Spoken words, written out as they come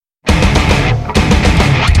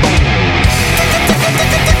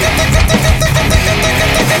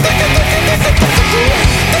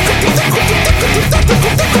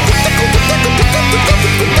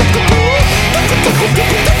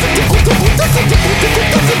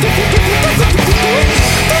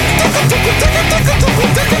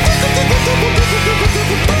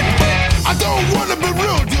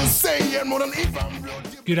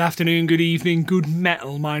Good afternoon, good evening, good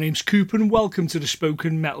metal. My name's Coop and welcome to the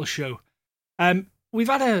Spoken Metal Show. We've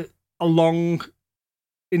had a long,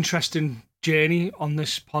 interesting journey on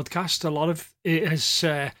this podcast. A lot of it has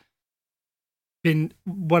been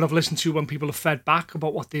what I've listened to when people have fed back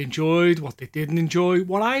about what they enjoyed, what they didn't enjoy,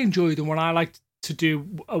 what I enjoyed and what I liked to do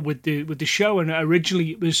with the show. And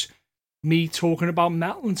originally it was me talking about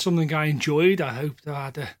metal and something I enjoyed. I hoped I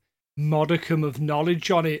had a modicum of knowledge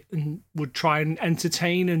on it and would try and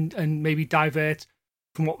entertain and maybe divert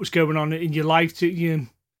from what was going on in your life to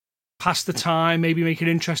pass the time, maybe make it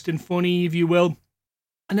interesting, funny, if you will.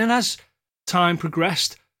 And then as time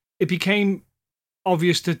progressed, it became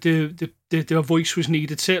obvious that the voice was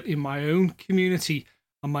needed, certainly in my own community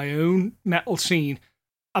and my own metal scene,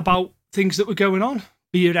 about things that were going on,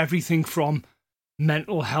 be it everything from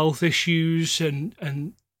mental health issues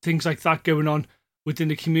and things like that going on within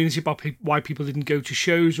the community, about why people didn't go to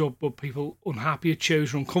shows or people unhappy at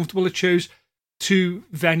shows or uncomfortable at shows, to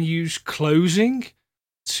venues closing,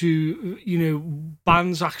 to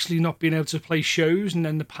bands actually not being able to play shows, and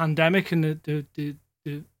then the pandemic and the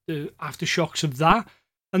aftershocks of that,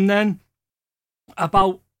 and then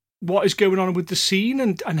about what is going on with the scene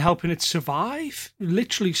and helping it survive,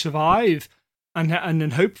 literally survive, and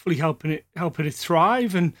then hopefully helping it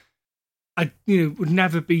thrive. And I would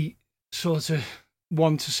never be sort of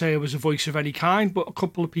one to say I was a voice of any kind, but a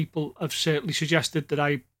couple of people have certainly suggested that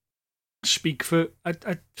I speak for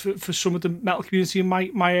some of the metal community in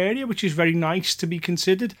my area, which is very nice to be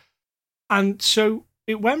considered. And so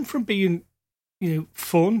it went from being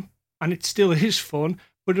fun, and it still is fun,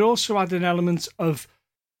 but it also had an element of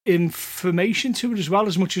information to it as well.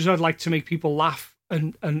 As much as I'd like to make people laugh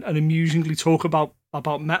and amusingly talk about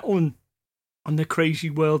metal and the crazy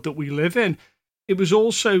world that we live in, it was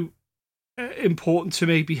also important to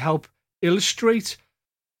maybe help illustrate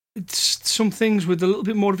some things with a little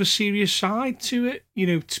bit more of a serious side to it,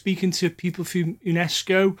 speaking to people from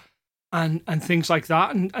UNESCO and things like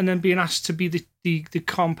that, and then being asked to be the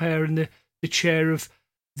compere and the chair of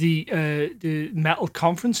the metal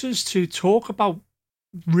conferences to talk about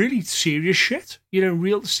really serious shit,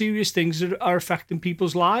 real serious things that are affecting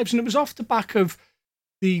people's lives. And it was off the back of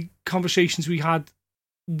the conversations we had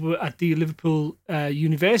at the Liverpool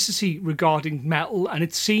University regarding metal and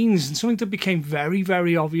its scenes, and something that became very,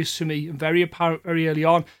 very obvious to me and very apparent very early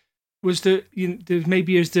on was that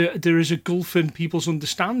there is a gulf in people's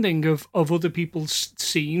understanding of other people's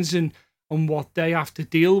scenes and what they have to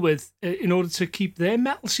deal with in order to keep their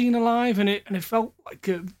metal scene alive. And it felt like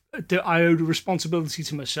that I owed a responsibility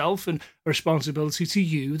to myself and a responsibility to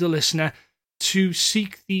you, the listener, to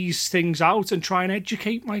seek these things out and try and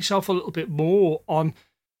educate myself a little bit more on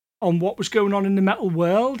what was going on in the metal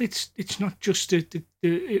world. It's not just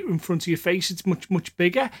in front of your face, it's much, much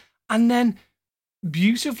bigger. And then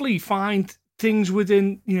beautifully find things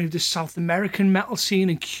within the South American metal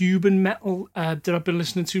scene and Cuban metal that I've been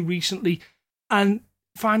listening to recently, and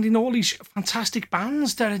finding all these fantastic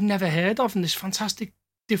bands that I'd never heard of, and this fantastic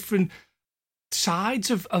different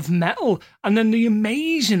sides of metal, and then the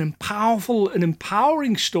amazing and powerful and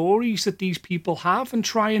empowering stories that these people have, and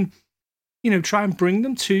try and bring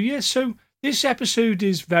them to you. So this episode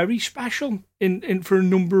is very special in for a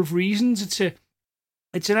number of reasons. It's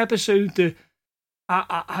an episode that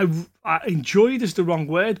I enjoyed is the wrong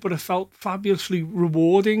word, but I felt fabulously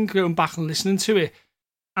rewarding going back and listening to it.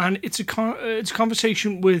 And it's a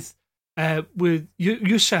conversation with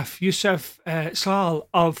Yousef Shah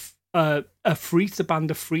of Afreet, the band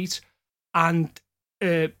Afreet, and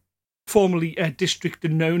formerly District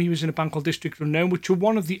Unknown. He was in a band called District Unknown, which were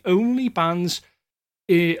one of the only bands,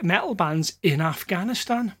 metal bands in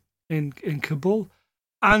Afghanistan, in Kabul.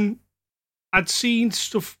 And I'd seen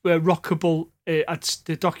stuff rockable at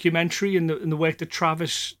the documentary and the work that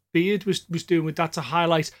Travis Beard was doing with that to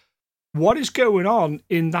highlight what is going on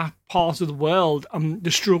in that part of the world and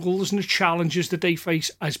the struggles and the challenges that they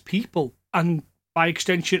face as people, and by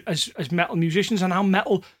extension as metal musicians, and how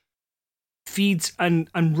metal feeds and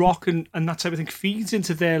rock and that type of thing feeds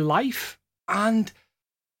into their life. And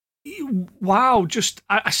wow,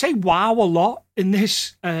 I say wow a lot in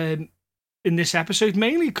this episode,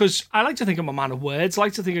 mainly because I like to think I'm a man of words. I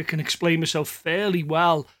like to think I can explain myself fairly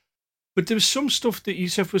well. But there was some stuff that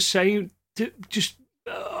Yousef was saying that just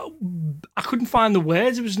I couldn't find the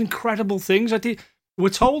words. It was incredible things. We're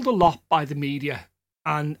told a lot by the media,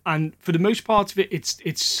 and for the most part of it,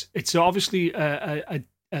 it's obviously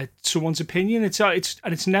someone's opinion.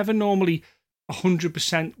 It's never normally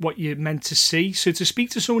 100% what you're meant to see. So to speak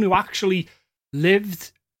to someone who actually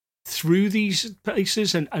lived through these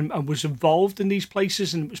places and was involved in these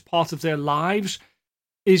places and it was part of their lives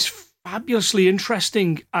is fabulously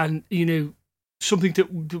interesting, and something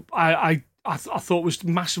that I thought was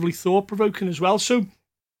massively thought provoking as well. So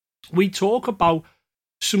we talk about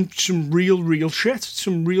some real shit,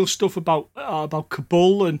 some real stuff about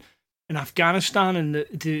Kabul and Afghanistan, and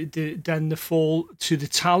then the fall to the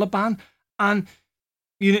Taliban, and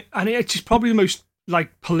and it's just probably the most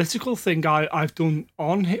political thing I've done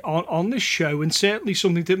on this show, and certainly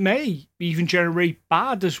something that may even generate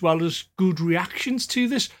bad as well as good reactions to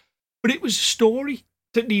this. But it was a story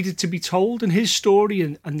that needed to be told, and his story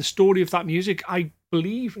and the story of that music, I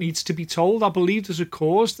believe, needs to be told. I believe there's a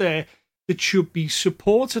cause there that should be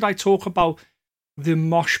supported. I talk about the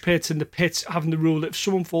mosh pit and the pit having the rule that if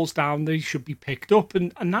someone falls down, they should be picked up,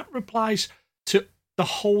 and that applies to the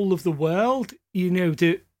whole of the world.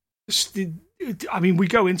 I mean, we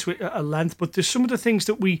go into it at length, but there's some of the things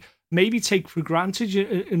that we maybe take for granted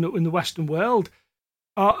in the Western world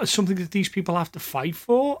are something that these people have to fight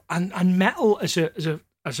for, and metal as a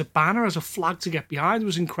banner, as a flag to get behind,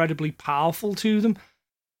 was incredibly powerful to them,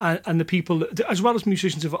 and the people, as well as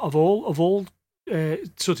musicians of all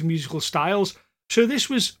sort of musical styles. So this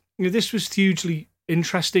was hugely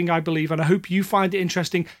interesting, I believe, and I hope you find it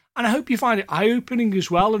interesting, and I hope you find it eye-opening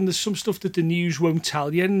as well. And there's some stuff that the news won't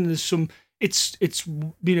tell you, and there's some. It's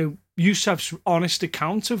Yousef's honest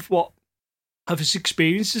account of his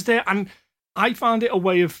experiences there, and I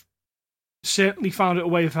certainly found it a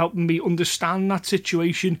way of helping me understand that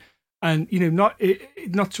situation, and not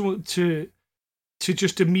to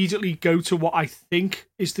just immediately go to what I think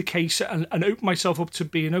is the case, and open myself up to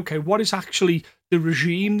being, okay, what is actually the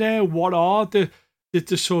regime there? What are the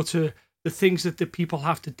sort of the things that the people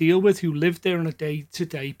have to deal with who live there on a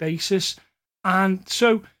day-to-day basis? And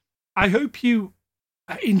so I hope you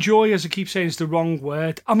enjoy, as I keep saying, is the wrong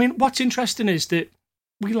word. I mean, what's interesting is that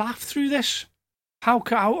we laugh through this. Where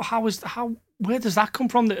does that come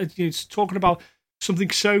from? That it's talking about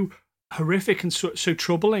something so horrific and so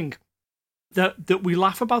troubling that we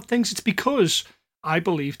laugh about things. It's because I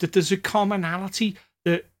believe that there's a commonality,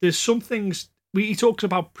 that there's some things. He talks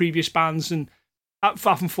about previous bands and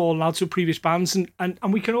having fallen out to previous bands, and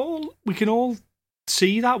we can all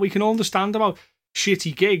see that. We can all understand about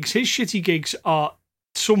shitty gigs. His shitty gigs are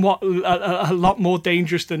somewhat a lot more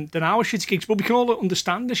dangerous than our shitty gigs, but we can all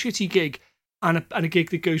understand the shitty gig and a gig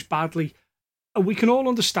that goes badly, and we can all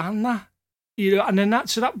understand that, and then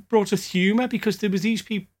that brought us humour, because there was these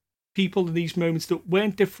people in these moments that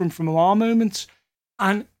weren't different from our moments,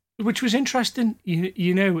 and which was interesting.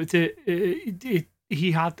 He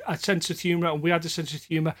had a sense of humour, and we had a sense of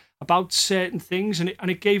humour about certain things, and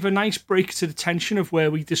it gave a nice break to the tension of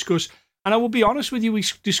where we discuss. And I will be honest with you, we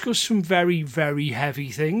discussed some very, very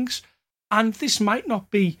heavy things, and this might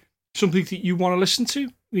not be something that you want to listen to.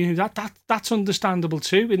 That's understandable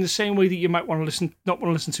too. In the same way that you might not want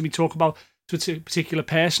to listen to me talk about to a particular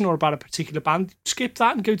person or about a particular band, skip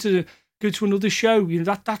that and go to another show.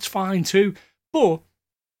 That's fine too. But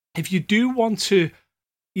if you do want to,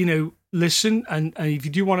 listen, and if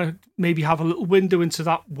you do want to maybe have a little window into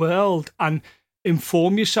that world and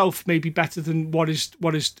inform yourself maybe better than what is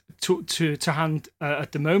to hand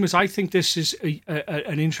at the moment, I think this is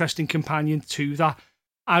an interesting companion to that.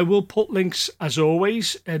 I will put links, as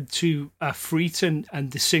always, to Afreet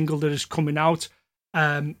and the single that is coming out,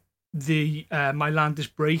 My Land is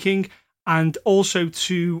Breaking, and also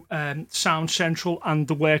to Sound Central and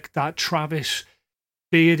the work that Travis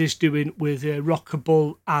Beard is doing with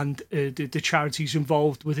Rockable and the charities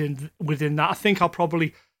involved within that. I think I'll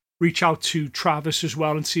probably reach out to Travis as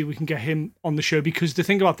well and see if we can get him on the show, because the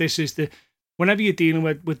thing about this is that whenever you're dealing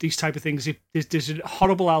with these type of things, there's a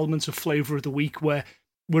horrible element of flavour of the week where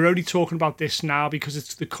we're only talking about this now because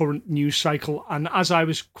it's the current news cycle. And as I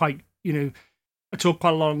was I talk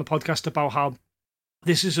quite a lot on the podcast about how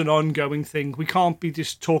this is an ongoing thing. We can't be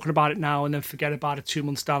just talking about it now and then forget about it 2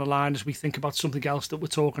 months down the line as we think about something else that we're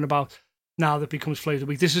talking about now that becomes flavour of the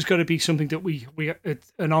week. This is going to be something that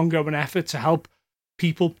it's an ongoing effort to help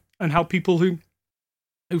people, and help people who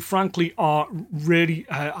frankly are really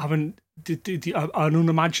having an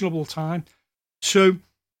unimaginable time. So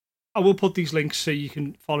I will put these links so you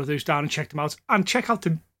can follow those down and check them out, and check out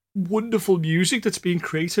the wonderful music that's being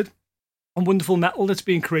created and wonderful metal that's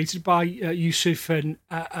being created by Yousef and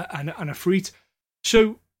Afreet.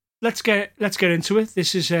 So let's get into it.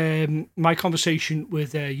 This is my conversation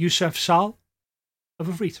with Yousef Sal of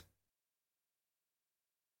Afreet.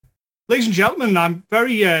 Ladies and gentlemen, I'm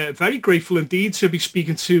very grateful indeed to be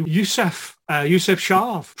speaking to Yousef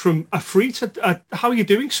Shah from Afreet. How are you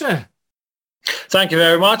doing, sir? Thank you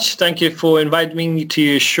very much. Thank you for inviting me to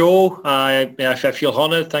your show. I feel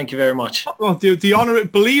honored. Thank you very much. Well, the honour,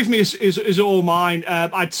 believe me, is all mine.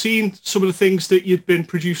 I'd seen some of the things that you'd been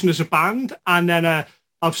producing as a band, and then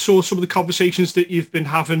I've saw some of the conversations that you've been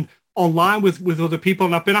having online with other people,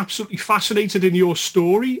 and I've been absolutely fascinated in your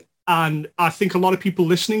story. And I think a lot of people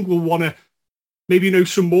listening will want to maybe know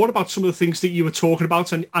some more about some of the things that you were talking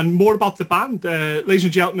about, and more about the band. Ladies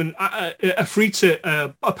and gentlemen, Afreet's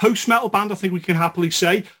a post-metal band, I think we can happily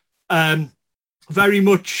say. Very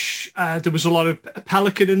much, there was a lot of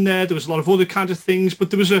Pelican in there, there was a lot of other kinds of things,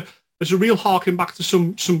 but there's a real harking back to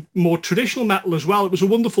some more traditional metal as well. It was a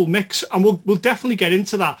wonderful mix, and we'll definitely get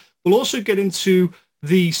into that. We'll also get into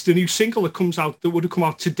the new single that comes out, that would have come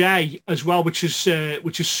out today as well, which is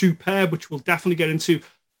superb, which we'll definitely get into.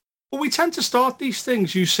 But we tend to start these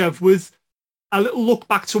things, Yousef, with a little look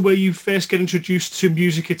back to where you first get introduced to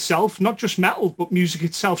music itself, not just metal, but music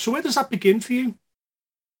itself. So where does that begin for you?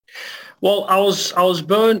 Well, I was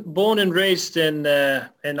born and raised in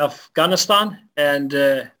Afghanistan, and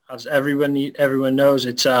as everyone knows,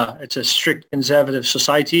 it's a strict conservative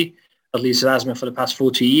society. At least it has been for the past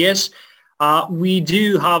 40 years. We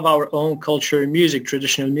do have our own culture and music,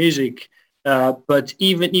 traditional music, but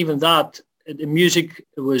even that, the music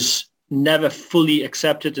was never fully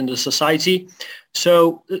accepted in the society.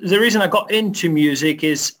 So the reason I got into music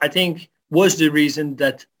was the reason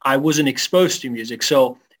that I wasn't exposed to music.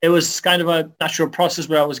 So it was kind of a natural process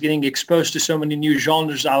where I was getting exposed to so many new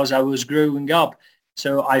genres as I was growing up.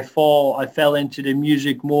 So I fell into the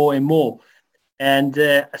music more and more. And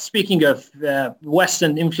speaking of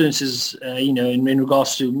Western influences, in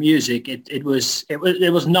regards to music, it was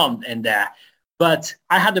none in there. But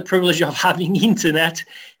I had the privilege of having internet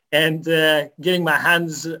and getting my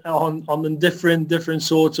hands on the different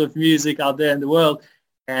sorts of music out there in the world.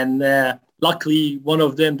 And luckily, one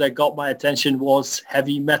of them that got my attention was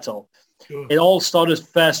heavy metal. Sure. It all started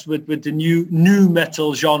first with the new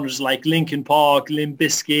metal genres like Linkin Park, Limp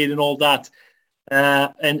Bizkit, and all that.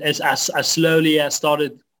 And as slowly I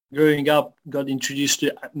started growing up, got introduced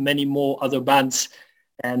to many more other bands.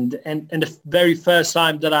 And the very first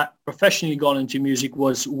time that I professionally got into music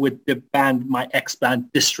was with the band, my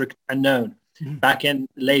ex-band, District Unknown, back in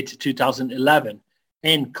late 2011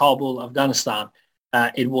 in Kabul, Afghanistan.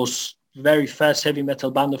 It was the very first heavy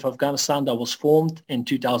metal band of Afghanistan that was formed in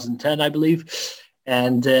 2010, I believe.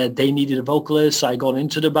 And they needed a vocalist. So I got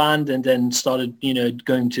into the band and then started,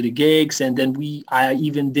 going to the gigs. And then I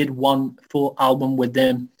even did one full album with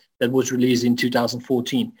them that was released in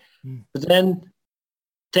 2014. But then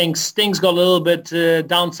things got a little bit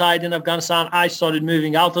downside in Afghanistan. I started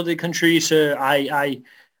moving out of the country, so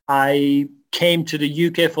I came to the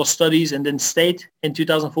UK for studies and then stayed in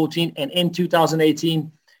 2014. And in 2018,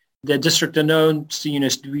 the District Unknown,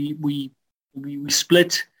 we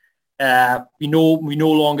split. We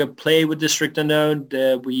no longer play with District Unknown.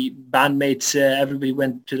 We bandmates, everybody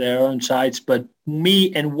went to their own sides. But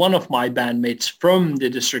me and one of my bandmates from the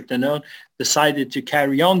District Unknown decided to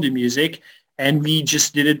carry on the music. And we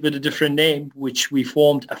just did it with a different name, which we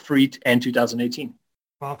formed Afreet in 2018.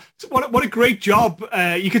 Wow. What a great job.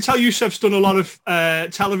 You can tell Yousef's done a lot of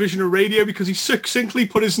television and radio because he succinctly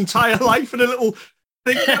put his entire life in a little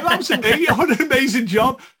thing. That was amazing. What an amazing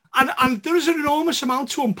job. And there is an enormous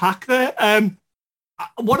amount to unpack there.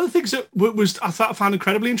 One of the things that I found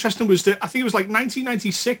incredibly interesting was that I think it was like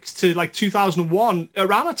 1996 to like 2001.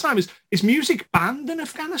 Around that time, is music banned in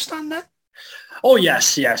Afghanistan there? Oh,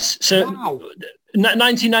 yes. So, wow.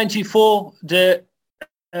 1994, the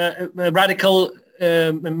radical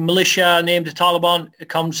militia named the Taliban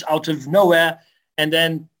comes out of nowhere and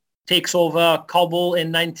then takes over Kabul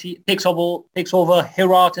takes over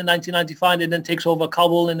Herat in 1995, and then takes over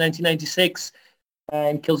Kabul in 1996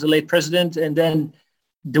 and kills the late president. And then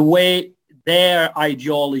the way their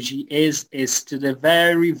ideology is to the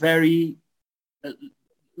very, very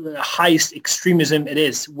highest extremism it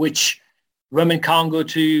is, which women can't go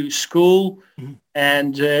to school,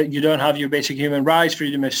 and you don't have your basic human rights,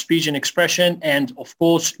 freedom of speech and expression. And of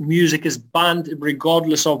course, music is banned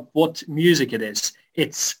regardless of what music it is.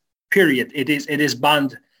 It's period. It is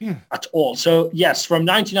banned at all. So yes, from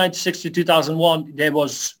 1996 to 2001, there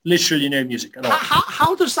was literally no music at all.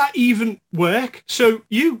 How does that even work? So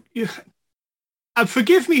you and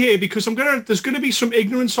forgive me here because there's going to be some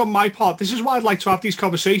ignorance on my part. This is why I'd like to have these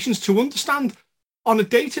conversations to understand on a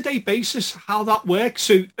day-to-day basis how that works.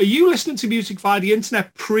 So are you listening to music via the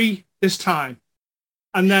internet pre this time?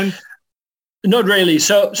 And then... Not really.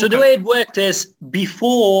 So okay. The way it worked is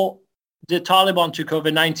before the Taliban took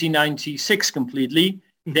over 1996 completely,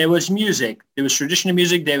 There was music. There was traditional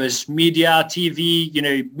music. There was media, TV,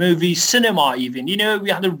 movies, cinema even. We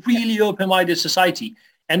had a really open-minded society.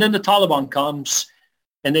 And then the Taliban comes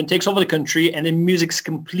and then takes over the country, and then music's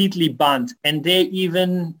completely banned. And they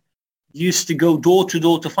even used to go door to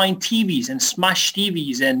door to find TVs and smash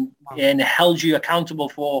TVs and held you accountable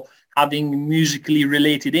for having musically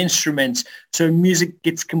related instruments. So music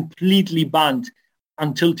gets completely banned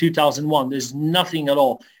until 2001. There's nothing at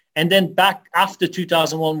all. And then back after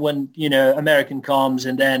 2001, when, American comes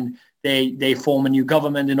and then they form a new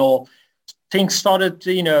government and all, things started,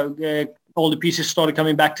 all the pieces started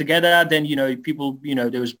coming back together. Then, people,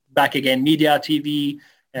 there was back again, media, TV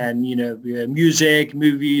and, music,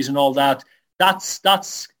 movies and all that. That's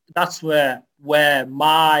where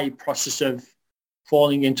my process of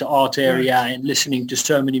falling into art area and listening to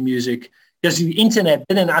so many music, because the internet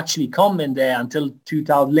didn't actually come in there until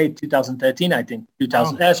late 2013, I think.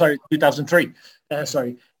 2003.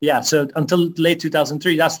 Yeah, so until late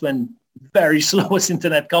 2003, that's when very slowest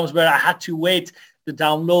internet comes, where I had to wait to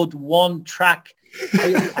download one track.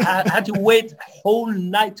 I had to wait a whole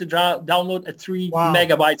night to download a 3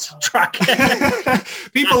 megabytes track.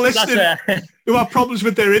 People listening who have problems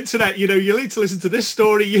with their internet, you need to listen to this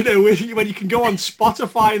story, when you can go on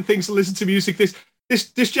Spotify and things to listen to music.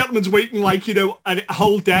 This gentleman's waiting a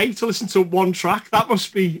whole day to listen to one track.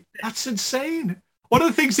 That's insane. One of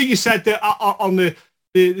the things that you said that on the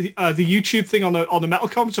YouTube thing on the metal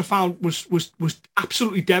comments I found was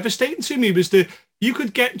absolutely devastating to me, was that you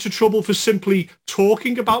could get into trouble for simply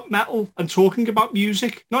talking about metal and talking about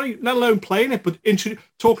music, not alone playing it, but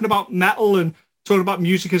talking about metal and talking about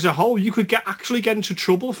music as a whole. You could actually get into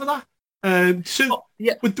trouble for that. Would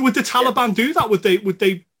the Taliban do that? Would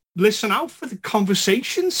they listen out for the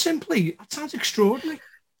conversation simply? That sounds extraordinary.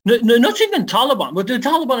 No, not even Taliban. But the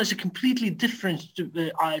Taliban is a completely different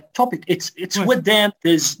topic. It's with them.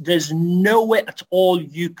 There's no way at all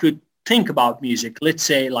you could think about music, let's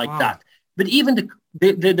say that. But even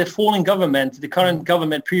the falling government, the current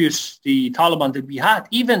government, previous the Taliban that we had,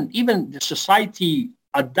 even the society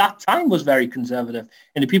at that time was very conservative,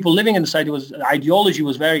 and the people living in the society ideology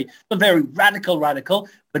was not very radical,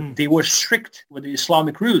 but they were strict with the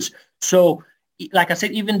Islamic rules. So, like I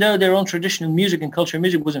said, even though their own traditional music and cultural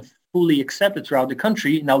music wasn't fully accepted throughout the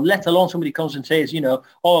country, now let alone somebody comes and says,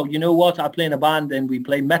 oh, you know what, I play in a band and we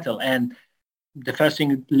play metal, and the first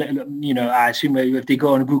thing, I assume if they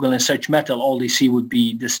go on Google and search metal, all they see would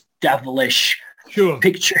be this devilish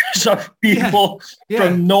pictures of people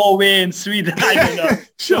from Norway and Sweden. I don't know.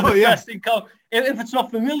 First thing if it's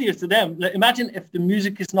not familiar to them, imagine if the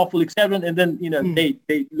music is not fully accepted, and then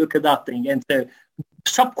they look at that thing, and so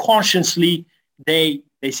subconsciously they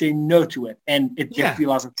say no to it, and it they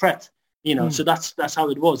feel as a threat. So that's how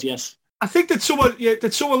it was. Yes. I think that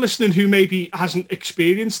someone listening who maybe hasn't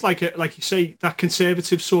experienced, like you say, that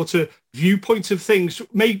conservative sort of viewpoint of things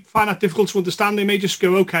may find that difficult to understand. They may just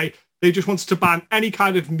go, okay, they just wanted to ban any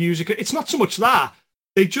kind of music. It's not so much that.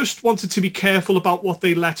 They just wanted to be careful about what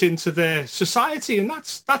they let into their society. And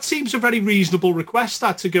that seems a very reasonable request,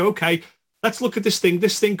 that to go, okay, let's look at this thing.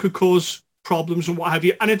 This thing could cause problems and what have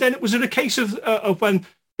you. And then it was in a case of when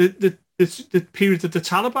the period of the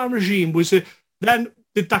Taliban regime was then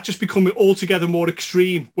did that just become altogether more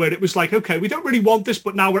extreme, where it was like, okay, we don't really want this,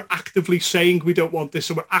 but now we're actively saying we don't want this,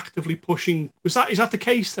 and we're actively pushing. Is that the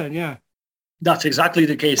case then? Yeah. That's exactly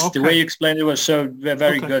the case. Okay. The way you explained it was so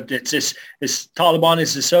very good. It's Taliban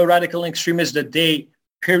is so radical and extremist that they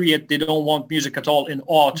don't want music at all in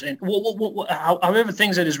art, and however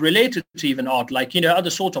things that is related to even art, like other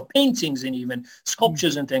sorts of paintings and even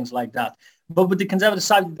sculptures and things like that. But with the conservative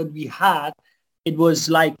side that we had, it was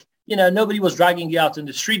like, nobody was dragging you out in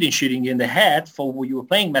the street and shooting you in the head for when you were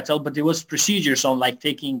playing metal, but there was procedures on like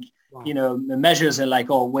taking, measures and like,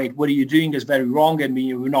 oh, wait, what are you doing is very wrong, and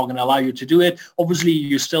we're not going to allow you to do it. Obviously,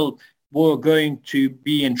 you still were going to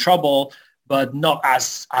be in trouble, but not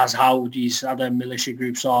as how these other militia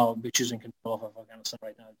groups are, which is in control of Afghanistan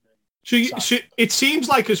right now. So it seems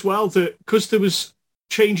like as well that because there was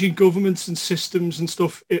changing governments and systems and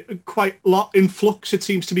stuff, quite a lot in flux, it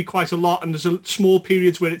seems to be quite a lot, and there's small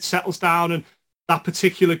periods where it settles down and that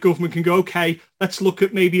particular government can go, okay, let's look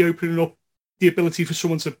at maybe opening up the ability for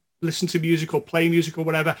someone to listen to music or play music or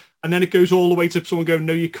whatever, and then it goes all the way to someone going,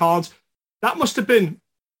 no, you can't. It must have been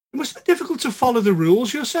difficult to follow the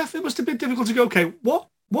rules, Yousef. It must have been difficult to go, okay, what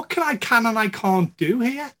can and I can't do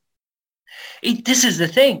here? This is the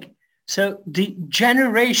thing. So the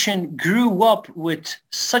generation grew up with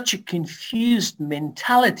such a confused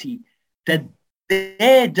mentality that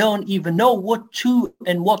they don't even know what to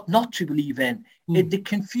and what not to believe in. The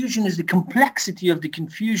confusion is the complexity of the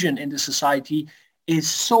confusion in the society is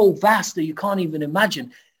so vast that you can't even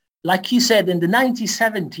imagine. Like you said, in the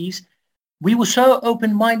 1970s, we were so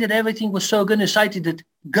open-minded, everything was so good and excited that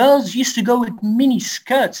girls used to go with mini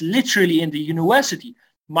skirts literally in the university.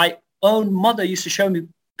 My own mother used to show me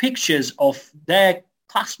pictures of their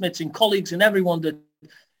classmates and colleagues and everyone that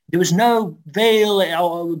there was no veil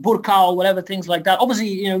or burqa or whatever, things like that.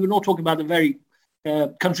 Obviously, we're not talking about the very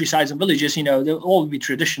countrysides and villages. They'll all be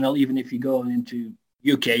traditional. Even if you go into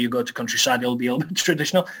UK, you go to countryside, it'll be a little bit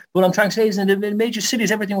traditional. What I'm trying to say is in the major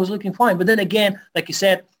cities, everything was looking fine. But then again, like you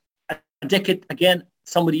said, a decade again,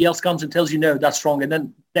 somebody else comes and tells you, no, that's wrong. And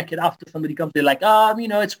then a decade after somebody comes, they're like,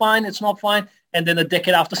 it's fine, it's not fine. And then a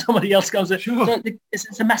decade after somebody else comes. Sure. So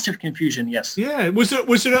it's a massive confusion, yes. Yeah. Was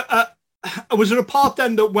there a part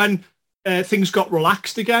then that when things got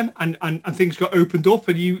relaxed again and things got opened up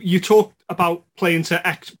and you talked about being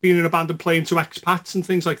in a band and playing to expats and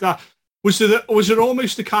things like that? Was there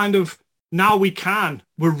almost a kind of, now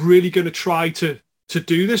we're really going to try to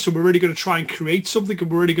do this, and we're really going to try and create something, and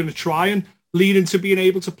we're really going to try and lead into being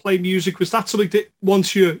able to play music? Was that something that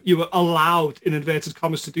once you were allowed, in inverted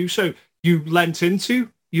commas, to do so, you lent into,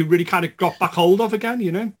 you really kind of got back hold of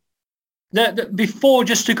again, Before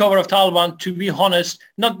just took over of Taliban, to be honest,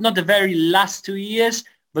 not the very last 2 years,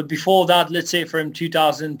 but before that, let's say from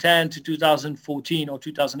 2010 to 2014 or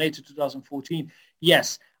 2008 to 2014,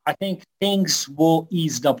 yes, I think things were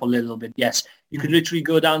eased up a little bit. Yes, you could literally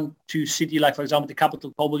go down to city, like for example, the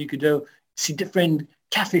capital Kabul. You could go see different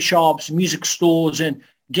cafe shops, music stores, and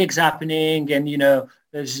gigs happening, and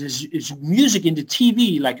there's music in the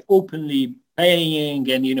TV, like openly playing,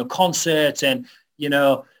 and concerts, and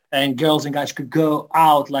and girls and guys could go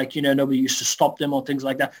out, like nobody used to stop them or things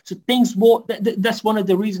like that. So things more. That's one of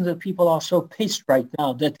the reasons that people are so pissed right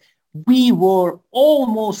now, that we were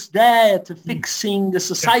almost there to fixing the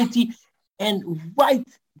society, and right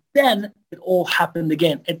then it all happened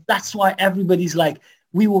again, and that's why everybody's like,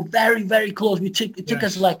 we were very, very close. It took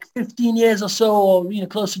us like 15 years or so, or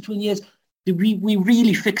close to 20 years. We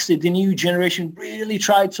really fixed it. The new generation really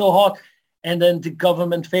tried so hard, and then the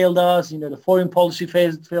government failed us. The foreign policy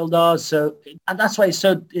failed us. So, and that's why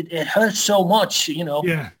it hurts so much.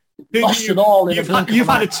 Yeah. Lost it all. You've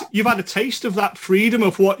had a taste of that freedom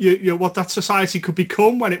of what what that society could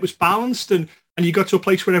become when it was balanced, and you got to a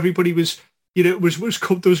place where everybody was there was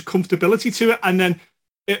comfortability to it, and then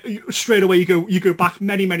straight away you go back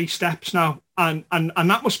many steps now, and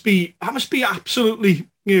that must be absolutely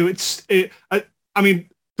I mean,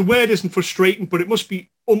 the word isn't frustrating, but it must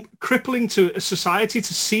be crippling to a society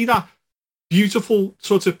to see that beautiful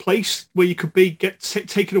sort of place where you could get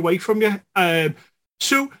taken away from you.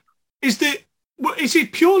 So is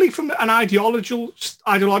it purely from an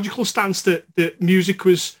ideological stance that music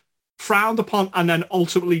was frowned upon and then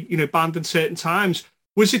ultimately banned in certain times?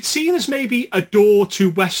 Was it seen as maybe a door to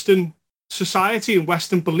Western society and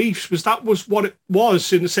Western beliefs? Was what it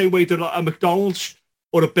was, in the same way that a McDonald's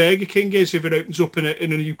or a Burger King is if it opens up in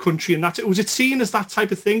a new country, and that's it? Was it seen as that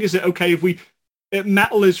type of thing? Is it okay if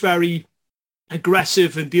metal is very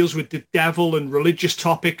aggressive and deals with the devil and religious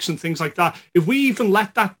topics and things like that, if we even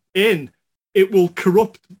let that in, it will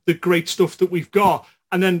corrupt the great stuff that we've got?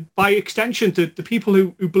 And then by extension, the people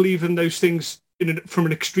who believe in those things from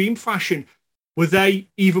an extreme fashion, were they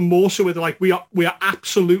even more so? Where they're like, we are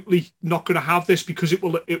absolutely not going to have this because it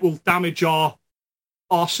will damage our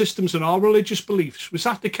systems and our religious beliefs? Was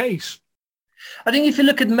that the case? I think if you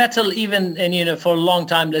look at metal, even and for a long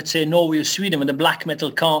time, let's say Norway or Sweden, when the black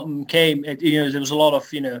metal came, there was a lot of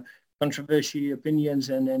controversial opinions,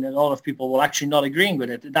 and a lot of people were actually not agreeing with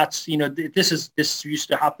it. That's this used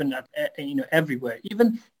to happen at everywhere.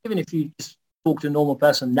 Even if you just talk to a normal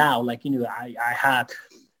person now, like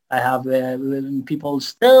I have people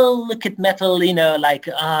still look at metal, like,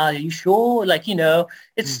 are you sure? Like,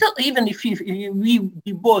 it's still, even if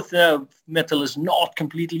we both know metal is not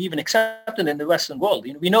completely even accepted in the Western world.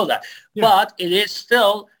 We know that, but it is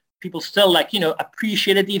still, people still like,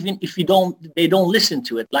 appreciate it, even if they don't listen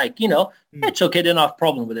to it. Like, it's okay, they don't have a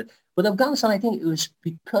problem with it. But Afghanistan, I think it was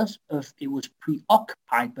because it was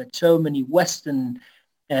preoccupied by so many Western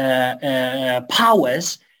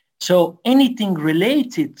powers. So anything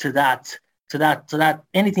related to that,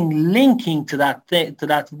 anything linking to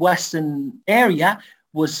that Western area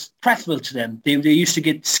was threatful to them. They used to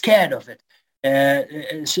get scared of it.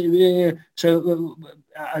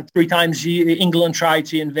 3 times England tried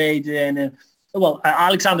to invade, and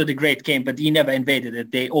Alexander the Great came, but he never invaded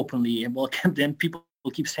it. They openly welcomed him. People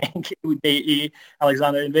keep saying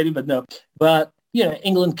Alexander invaded, but no. But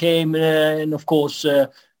England came, and of course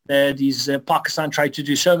Pakistan tried to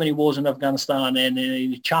do so many wars in Afghanistan,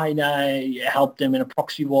 and China helped them in a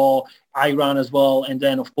proxy war, Iran as well, and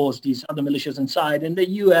then of course these other militias inside, and the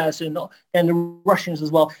US and the Russians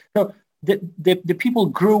as well. So the people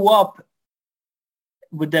grew up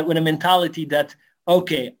with a mentality that,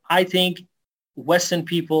 okay, I think Western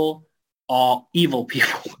people are evil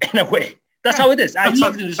people in a way. That's how it is. I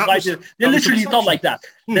lived in the society. They literally thought like that.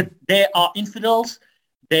 That they are infidels.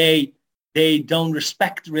 They don't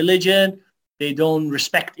respect religion. They don't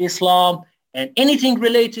respect Islam. And anything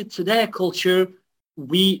related to their culture,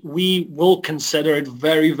 we will consider it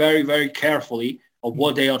very, very, very carefully of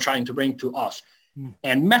what they are trying to bring to us.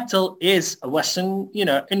 And metal is a Western,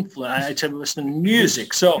 influence. It's a Western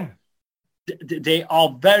music. So they are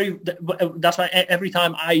very, that's why every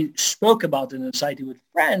time I spoke about it in the society with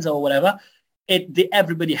friends or whatever,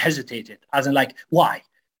 everybody hesitated, as in like, why?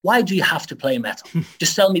 Why do you have to play metal?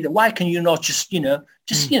 Just tell me that. Why can you not just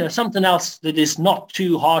something else that is not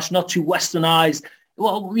too harsh, not too westernized?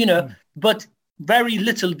 Well, but very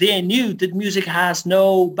little they knew that music has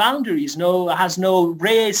no boundaries, has no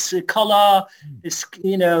race, color,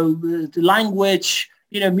 language.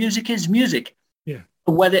 Music is music. Yeah.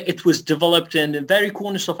 Whether it was developed in the very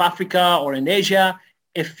corners of Africa or in Asia,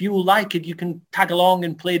 if you like it, you can tag along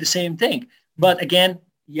and play the same thing. But again,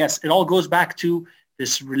 yes, it all goes back to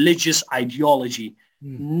this religious ideology.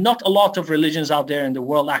 Not a lot of religions out there in the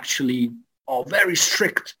world actually are very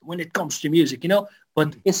strict when it comes to music,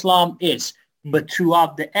 but Islam is. But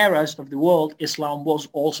throughout the eras of the world, Islam was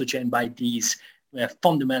also chained by these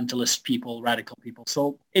fundamentalist people, radical people.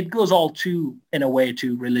 So it goes all in a way,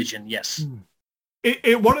 to religion, yes.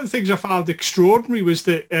 One of the things I found extraordinary was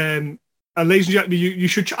that, ladies and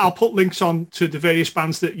gentlemen, I'll put links on to the various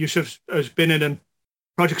bands that Yousef has been in and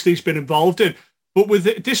projects that he's been involved in. But with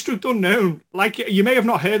the District Unknown, like you may have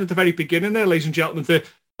not heard at the very beginning there, ladies and gentlemen,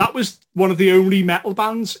 that was one of the only metal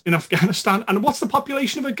bands in Afghanistan. And what's the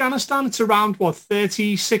population of Afghanistan? It's around,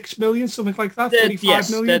 36 million, something like that? 35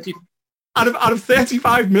 million? 30. Out of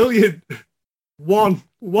 35 million, one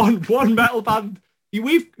metal band.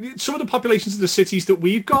 Some of the populations of the cities that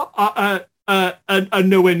we've got are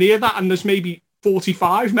nowhere near that, and there's maybe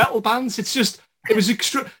 45 metal bands. It was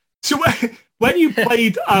extra. So when you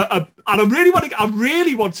played, and I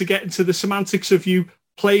really want to get into the semantics of you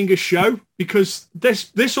playing a show, because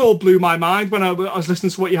this all blew my mind when I was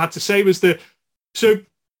listening to what you had to say. Was that so?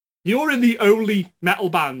 You're in the only metal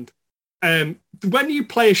band. When you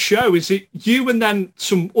play a show, is it you and then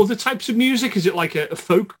some other types of music? Is it like a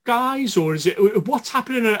folk guys, or is it what's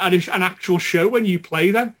happening at an actual show when you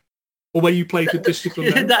play then? Or when you played the District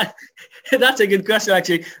Unknown? That's a good question,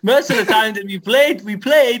 actually. Most of the time that we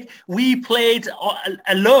played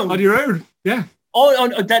alone. On your own, yeah.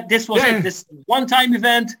 This was it. This one-time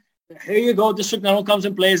event. Here you go, District Unknown comes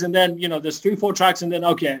and plays, and then, there's 3-4 tracks, and then,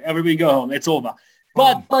 okay, everybody go home. It's over.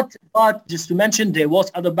 But just to mention, there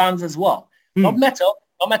was other bands as well. Not metal.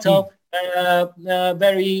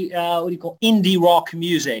 Very indie rock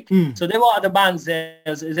music. So there were other bands.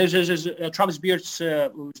 There's Travis Beards,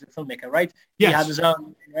 who's the filmmaker, right? Yes. He had his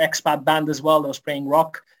own expat band as well that was playing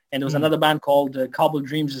rock, and there was another band called Kabul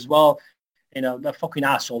Dreams as well. They're fucking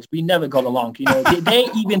assholes. We never got along.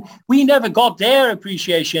 We never got their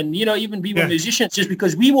appreciation. Even we were musicians just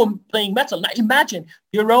because we were playing metal. Now imagine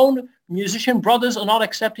your own musician brothers are not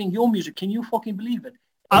accepting your music. Can you fucking believe it?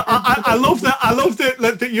 I love that. I love that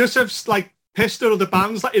Yousef's like pissed at other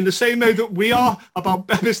bands, like in the same way that we are about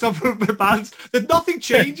pissed off at other bands. That nothing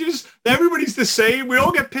changes. Everybody's the same. We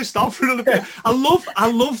all get pissed off for another bit. I love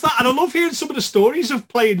that, and I love hearing some of the stories of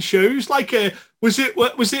playing shows. Like, was it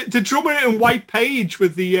the drummer in White Page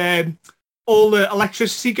with the all the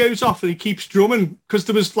electricity goes off and he keeps drumming because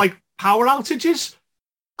there was like power outages.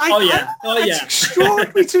 It's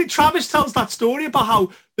extraordinary to me. Travis tells that story about how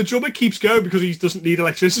the drummer keeps going because he doesn't need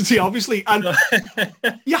electricity, obviously, and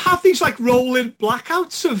you have these like rolling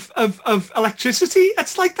blackouts of electricity.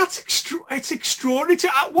 It's like it's extraordinary.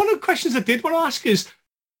 One of the questions I did want to ask is,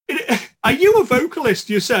 are you a vocalist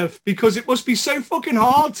yourself? Because it must be so fucking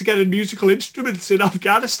hard to get a musical instruments in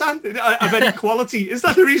Afghanistan of any quality. Is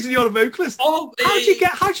that the reason you're a vocalist? How do you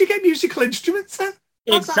get musical instruments then?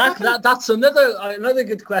 Exactly. That's another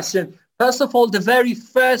good question. First of all, the very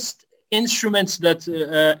first instruments that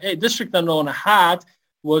District Unknown had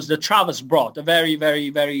was the Travis brought. A very, very,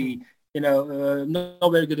 very,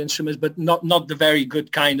 not very good instruments, but not the very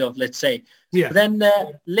good kind of, let's say. Yeah. Then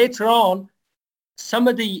later on, some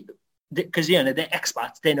of because they're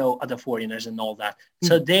expats, they know other foreigners and all that.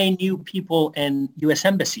 So they knew people in U.S.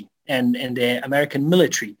 Embassy and the American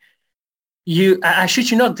military. I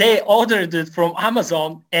shit you not, they ordered it from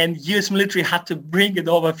Amazon, and US military had to bring it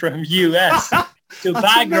over from US to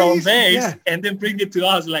background base, and then bring it to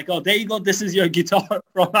us. Like, oh, there you go. This is your guitar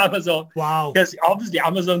from Amazon. Wow. Because obviously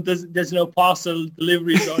Amazon there's no parcel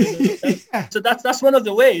deliveries or anything. So that's one of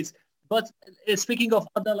the ways. But speaking of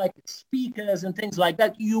other like speakers and things like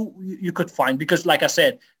that, you could find, because like I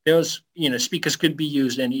said, there's, speakers could be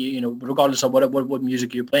used, and regardless of what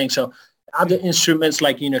music you're playing. So other instruments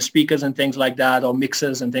like, speakers and things like that, or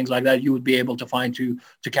mixers and things like that, you would be able to find to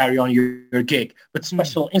carry on your gig. But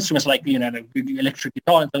special instruments like, the electric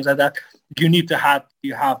guitar and things like that, you need to have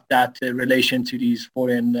that relation to these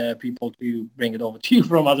foreign people to bring it over to you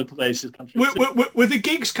from other places. Were the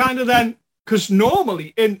gigs kind of then, because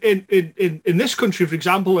normally in this country, for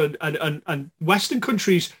example, and Western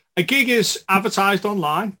countries, a gig is advertised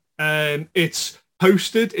online. It's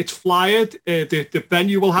posted, it's flyered, the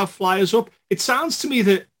venue will have flyers up. It sounds to me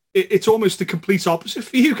that it's almost the complete opposite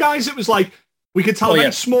for you guys. It was like, we could tell a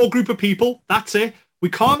very small group of people, that's it. We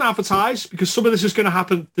can't advertise because some of this is going to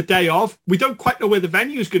happen the day of. We don't quite know where the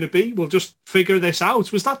venue is going to be. We'll just figure this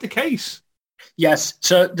out. Was that the case? Yes.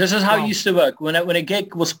 So this is how it used to work. When a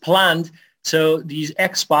gig was planned, so these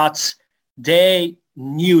expats, they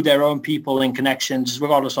knew their own people and connections,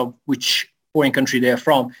 regardless of which foreign country they're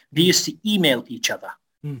from. They used to email each other.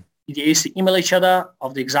 They used to email each other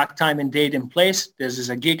of the exact time and date and place. There's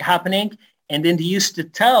a gig happening. And then they used to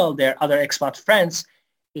tell their other expat friends,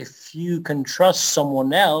 if you can trust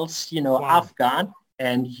someone else, Afghan,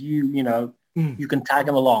 and you can tag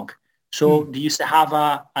them along. So they used to have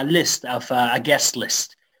a list of a guest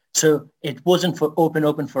list. So it wasn't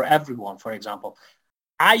open for everyone, for example.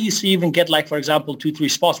 I used to even get, like, for example,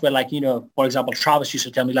 2-3 spots where, like, for example, Travis used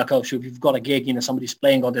to tell me, like, oh, so if you've got a gig, somebody's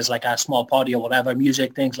playing, or there's like a small party or whatever,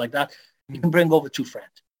 music, things like that, you can bring over 2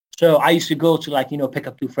 friends. So I used to go to, like, pick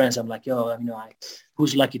up 2 friends. I'm like, yo,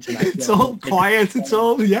 who's lucky tonight? It's all quiet. It's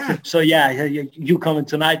all, So you coming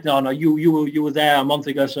tonight? No, you were there a month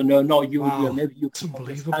ago. So no, you maybe you. It's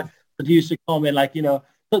unbelievable. But you used to come in, like, so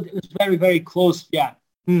it was very, very close. Yeah.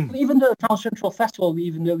 Even the Town Central Festival,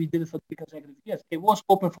 even though we did it for 3 consecutive years, it was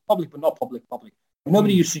open for public, but not public.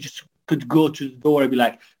 Nobody used to just could go to the door and be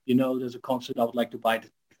like, there's a concert, I would like to buy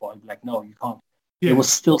this before. I'd be like, no, you can't. Yeah. It was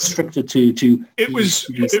still stricter to. It was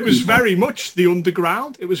very much the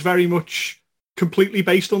underground. It was very much completely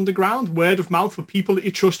based underground, word of mouth for people that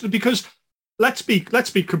you trusted. Because let's be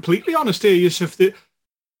completely honest here, Yousef, that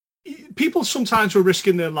people sometimes were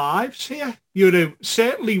risking their lives here.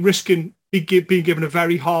 Certainly risking being given a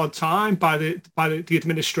very hard time by the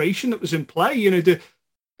administration that was in play.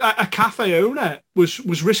 A cafe owner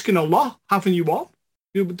was risking a lot having you on.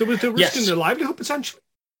 They were risking their livelihood potentially.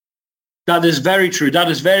 That is very true.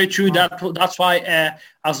 That's why,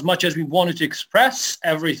 as much as we wanted to express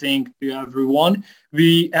everything to everyone,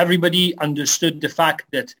 everybody understood the fact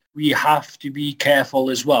that we have to be careful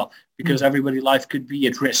as well, because everybody's life could be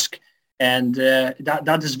at risk, and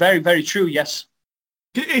that is very, very true. Yes.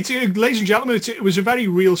 Ladies and gentlemen, it was a very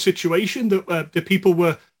real situation that the people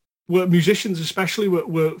were musicians especially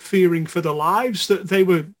were fearing for their lives, that they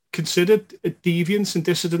were considered deviants and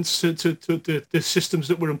dissidents to the systems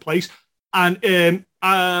that were in place. And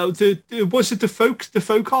was it the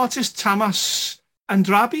folk artist Tamas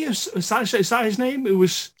Andrabi? Is that his name? Who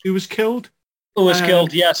was killed? Who was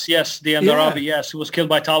killed? Yes, the Andrabi. Yes, who was killed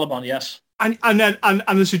by Taliban. Yes. And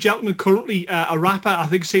there's a gentleman currently, a rapper, I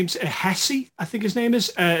think his name's Hesse, I think his name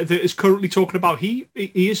is, that is currently talking about he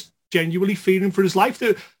is genuinely fearing for his life.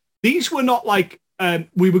 These were not like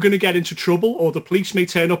we were going to get into trouble, or the police may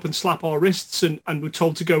turn up and slap our wrists and we're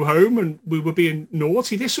told to go home and we were being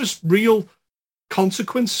naughty. This was real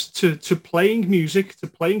consequence to playing music, to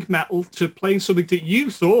playing metal, to playing something that you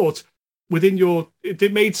thought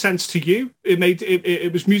it made sense to you.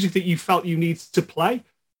 It was music that you felt you needed to play.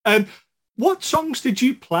 What songs did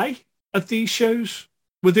you play at these shows?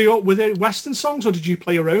 Were they Western songs, or did you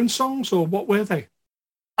play your own songs, or what were they?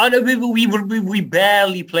 We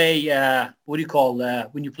barely play. What do you call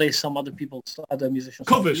when you play some other musicians?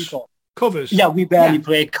 Covers. Yeah, we barely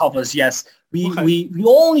play covers. Yes, we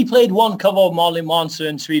only played one cover of Marley Monster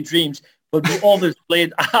and Sweet Dreams, but we always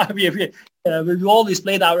played. We always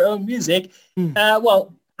played our own music.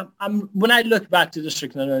 When I look back to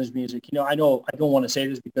District Unknown's music, I know I don't want to say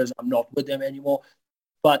this because I'm not with them anymore,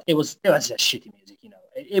 but it was just shitty music.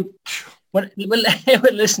 When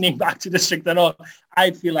listening back to District Unknown, I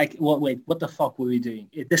feel like, wait, what the fuck were we doing?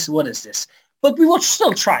 What is this? But we were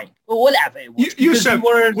still trying, or whatever it was.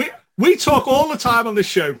 We talk all the time on this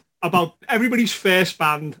show about everybody's first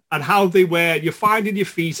band and how they were. You're finding your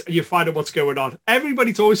feet and you're finding what's going on.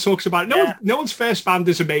 Everybody always talks about it. No one's first band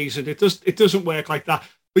is amazing. It doesn't work like that.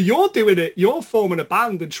 But you're doing it. You're forming a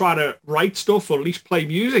band and trying to write stuff or at least play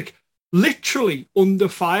music, literally under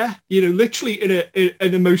fire. Literally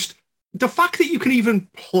in a most. The fact that you can even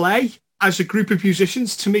play as a group of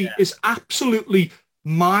musicians to me is absolutely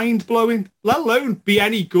mind blowing. Let alone be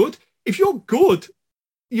any good. If you're good,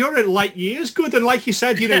 you're in light years good. And like you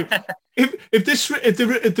said, if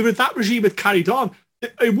that regime had carried on,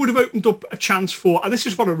 it would have opened up a chance for, and this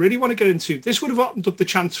is what I really want to get into, this would have opened up the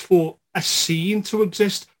chance for a scene to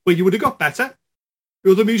exist where you would have got better.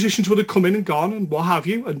 The other musicians would have come in and gone and what have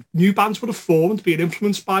you, and new bands would have formed, being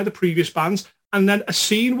influenced by the previous bands, and then a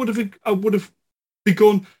scene would have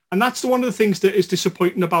begun. And that's one of the things that is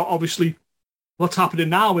disappointing about, obviously, what's happening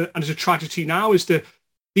now, and is a tragedy now, is that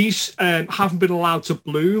these haven't been allowed to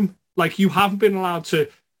bloom. Like, you haven't been allowed to,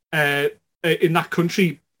 in that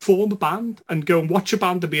country, form a band and go and watch a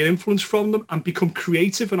band and be an influence from them and become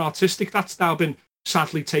creative and artistic. That's now been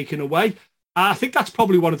sadly taken away. I think that's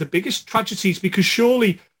probably one of the biggest tragedies, because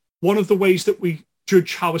surely one of the ways that we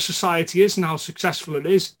judge how a society is and how successful it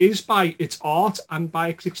is by its art and by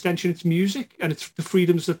extension its music and it's the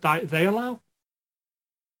freedoms that they allow.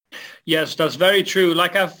 Yes, that's very true.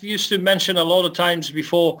 Like I've used to mention a lot of times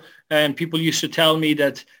before, and people used to tell me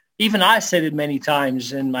that, even I said it many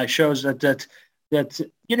times in my shows, that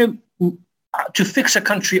to fix a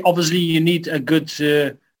country, obviously you need a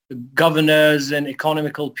good governors and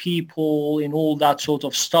economical people and all that sort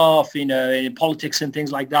of stuff, in politics and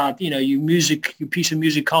things like that. Your piece of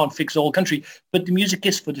music can't fix the whole country, but the music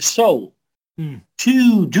is for the soul.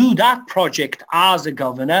 To do that project as a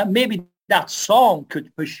governor, maybe that song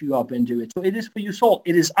could push you up and do it. So it is for your soul.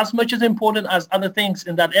 It is as much as important as other things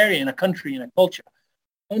in that area, in a country, in a culture.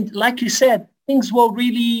 And like you said, things were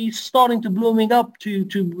really starting to blooming up to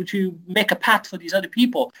make a path for these other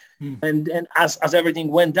people. And as everything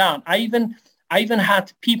went down, I even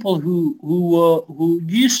had people who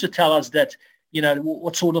used to tell us that,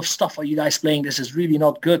 what sort of stuff are you guys playing? This is really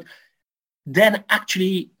not good. Then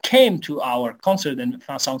actually came to our concert in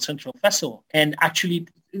Sound Central Festival and actually,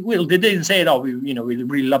 well, they didn't say it, we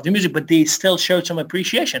really love the music, but they still showed some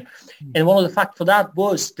appreciation. And one of the facts for that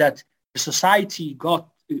was that the society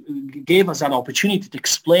gave us that opportunity to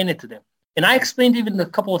explain it to them. And I explained even a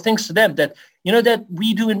couple of things to them that, that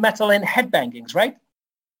we do in metal and headbangings, right?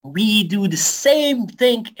 We do the same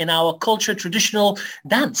thing in our culture, traditional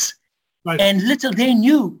dance. Right. And little they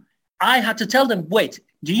knew, I had to tell them, wait,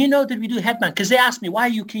 do you know that we do headbang? Because they asked me, why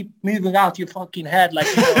you keep moving out your fucking head? Like,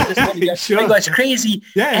 sure. I go, it's crazy.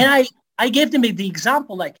 Yeah. And I gave them the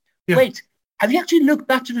example, like, wait, have you actually looked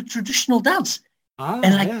back to the traditional dance?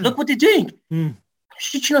 Look what they're doing.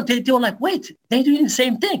 They were like, wait, they're doing the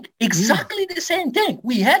same thing. Exactly the same thing.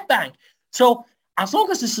 We headbang. So as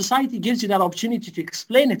long as the society gives you that opportunity to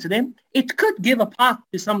explain it to them, it could give a path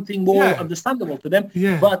to something more understandable to them.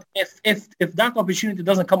 Yeah. But if that opportunity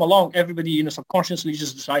doesn't come along, everybody, subconsciously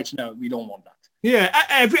just decides, no, we don't want that. Yeah,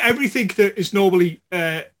 everything that is normally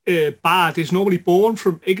bad is normally born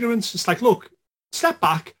from ignorance. It's like, look, step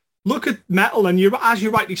back, look at metal, and as you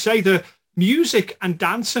rightly say, the music and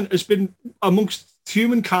dancing has been amongst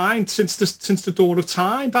humankind since the dawn of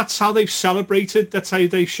time. That's how they've celebrated. That's how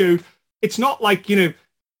they showed. It's not like,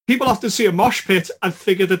 people often see a mosh pit and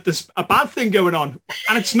figure that there's a bad thing going on,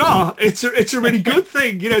 and it's not. It's a really good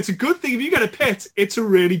thing. It's a good thing if you get a pit. It's a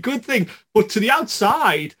really good thing. But to the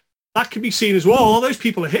outside, that can be seen as, well, all those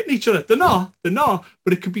people are hitting each other. They're not.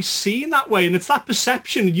 But it could be seen that way, and it's that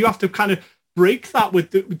perception. You have to kind of break that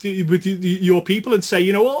with your people and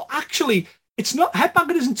say, well, actually, it's not.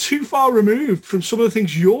 Headbanging isn't too far removed from some of the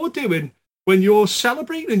things you're doing when you're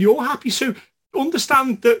celebrating and you're happy. So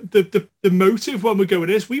understand the motive when we're going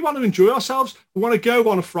is we want to enjoy ourselves. We want to go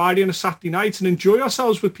on a Friday and a Saturday night and enjoy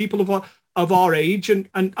ourselves with people of our age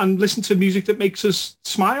and listen to music that makes us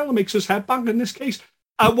smile and makes us headbang in this case.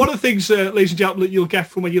 One of the things, ladies and gentlemen, that you'll get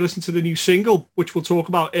from when you listen to the new single, which we'll talk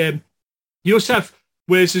about, Yousef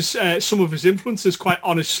wears some of his influences quite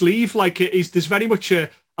on his sleeve. Like there's very much a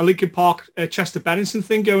Linkin Park, Chester Bennington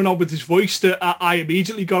thing going on with his voice that I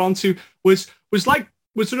immediately got onto. Was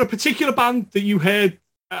there a particular band that you heard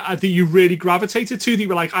that you really gravitated to? That you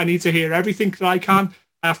were like, I need to hear everything that I can.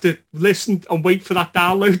 I have to listen and wait for that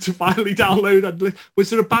download to finally download. Was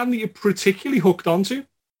there a band that you particularly hooked onto?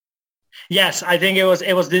 Yes, I think it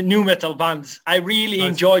was the new metal bands. I really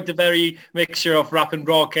enjoyed the very mixture of rap and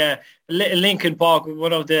rock. Linkin Park,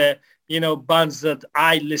 one of the bands that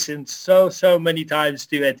I listened so many times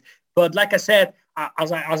to it. But like I said,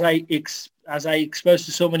 as I exposed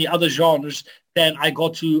to so many other genres, then I go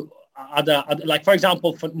to other, like, for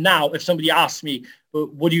example, for now, if somebody asks me,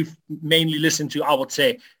 what do you mainly listen to? I would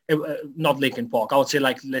say, not Linkin Park. I would say,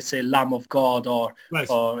 like, let's say Lamb of God or Right.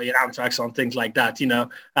 Anthrax on things like that,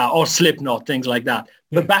 or Slipknot, things like that.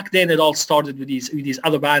 Yeah. But back then, it all started with these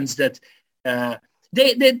other bands that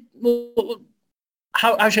they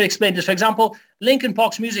how should I explain this? For example, Linkin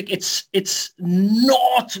Park's music, it's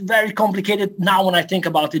not very complicated now when I think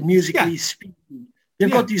about it, musically speaking. They've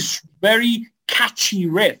got these very catchy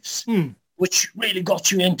riffs, which really got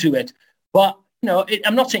you into it. But,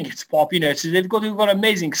 I'm not saying it's pop, they've got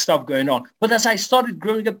amazing stuff going on. But as I started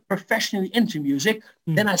growing up professionally into music,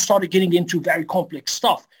 then I started getting into very complex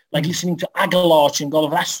stuff, like listening to Agalach and God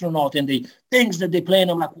of Astronaut and the things that they play. And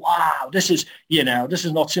I'm like, wow, this is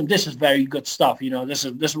not simple. This is very good stuff. This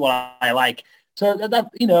is what I like. So that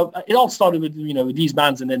it all started with with these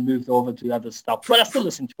bands and then moved over to other stuff. But I still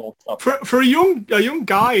listen to all stuff. For a young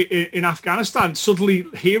guy in Afghanistan, suddenly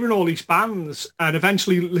hearing all these bands and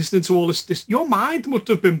eventually listening to all this, your mind must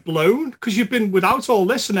have been blown because you've been without all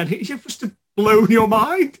this, and then you must have blown your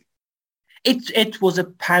mind. It was a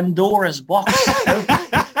Pandora's box.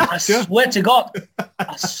 I swear to God.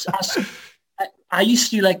 I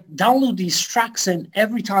used to like download these tracks, and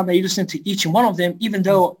every time I listened to each one of them, even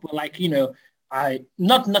though I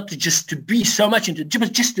not to just to be so much into it,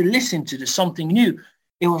 but just to listen to something new.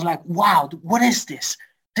 It was like, wow, what is this?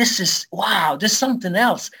 This is something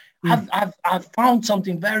else. I've found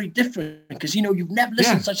something very different because you've never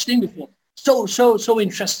listened to such thing before. So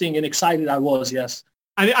interesting and excited I was. Yes.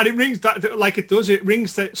 And it rings that like it does. It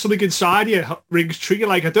rings that something inside you rings true. You're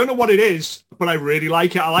like, I don't know what it is, but I really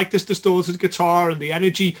like it. I like this distorted guitar and the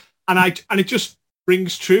energy, and it just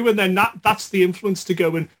rings true. And then that's the influence to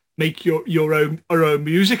go and make your own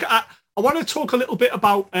music. I want to talk a little bit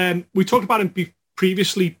about. We talked about him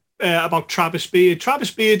previously about Travis Beard.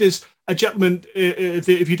 Travis Beard is a gentleman.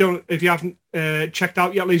 If you haven't checked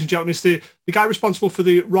out yet, ladies and gentlemen, is the guy responsible for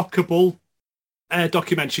the Rock Kabul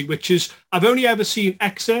documentary, which is I've only ever seen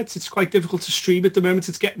excerpts. It's quite difficult to stream at the moment.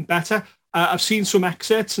 It's getting better. I've seen some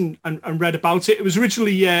excerpts and read about it. It was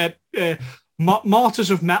originally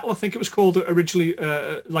Martyrs of Metal, I think it was called originally,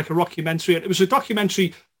 like a rockumentary. And it was a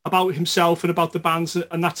documentary about himself and about the bands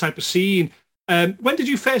and that type of scene. When did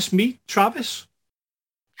you first meet Travis?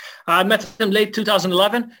 I met him late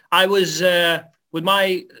 2011. I was with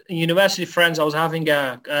my university friends. I was having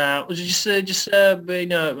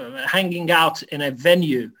hanging out in a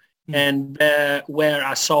venue, and where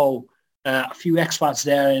I saw a few expats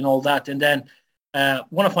there and all that. And then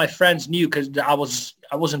one of my friends knew, because I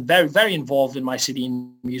wasn't very, very involved in my city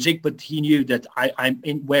in music, but he knew that I'm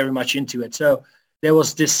very much into it. So there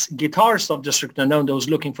was this guitarist of District Unknown that was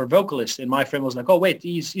looking for vocalists, and my friend was like, "Oh wait,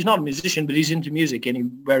 he's not a musician, but he's into music, and he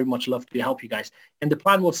very much love to help you guys." And the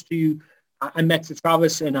plan was I met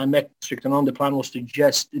Travis and I met District Unknown. The plan was to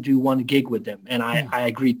just do one gig with them, and I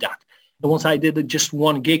agreed that. And once I did just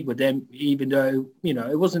one gig with them, even though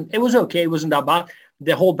it was okay, it wasn't that bad.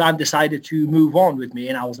 The whole band decided to move on with me,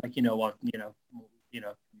 and I was like, you know what,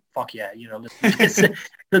 fuck yeah, let's do this.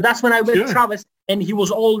 So that's when I met Travis, and he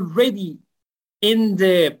was already in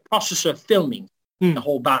the process of filming the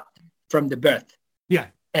whole band from the birth. Yeah.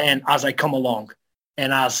 And as I come along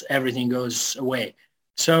and as everything goes away.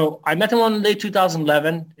 So I met him on late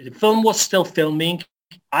 2011. The film was still filming.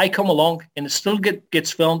 I come along and it still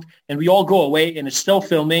gets filmed, and we all go away and it's still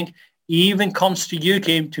filming. He even comes to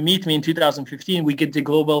UK to meet me in 2015. We get the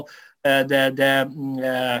global, Golden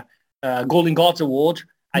Gods Award.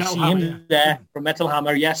 I see him there from Metal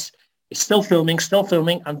Hammer. Yes. It's still filming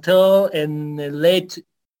until in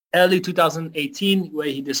early 2018, where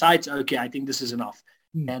he decides, okay, I think this is enough.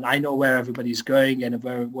 And I know where everybody's going and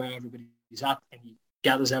where everybody's at. And he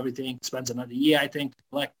gathers everything, spends another year, I think, to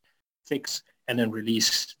collect, fix, and then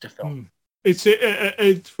release the film. It's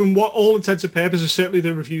from what all intents and purposes, certainly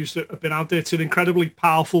the reviews that have been out there, it's an incredibly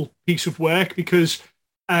powerful piece of work because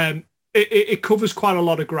it covers quite a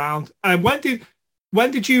lot of ground.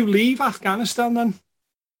 When did you leave Afghanistan then?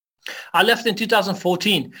 I left in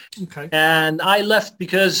 2014. Okay. And I left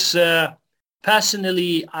because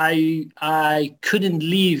personally I couldn't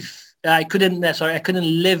leave. I couldn't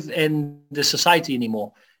live in the society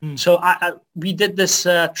anymore. So we did this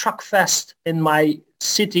truck fest in my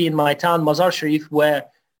city, in my town, Mazar Sharif, where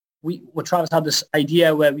Travis had this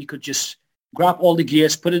idea where we could just grab all the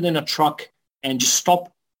gears, put it in a truck, and just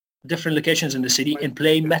stop different locations in the city and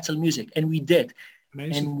play metal music. And we did.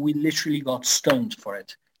 Amazing. And we literally got stoned for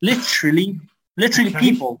it. Literally okay.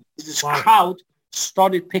 People, this crowd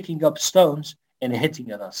started picking up stones and hitting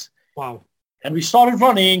at us. Wow. And we started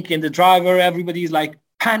running, and the driver, everybody's like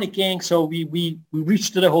panicking. So we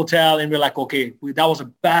reached to the hotel and we're like, okay, that was a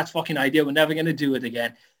bad fucking idea. We're never going to do it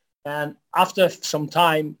again. And after some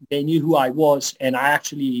time, they knew who I was. And I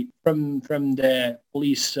actually, from the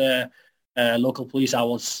police, local police, I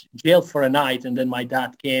was jailed for a night. And then my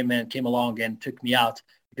dad came along and took me out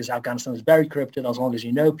because Afghanistan is very corrupted as long as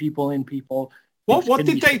you know people in people. What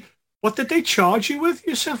did they charge you with,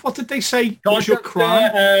 Yousef? What did they say was your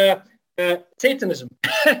crime? Satanism.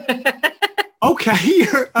 Okay.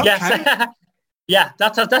 Yes. Yeah,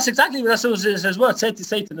 that's exactly what that was as well.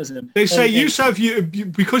 Satanism. They say Yousef, you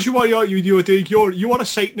because you are a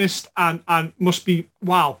Satanist and must be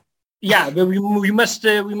wow. Yeah, but we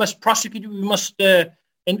must prosecute you. We must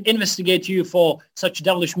investigate you for such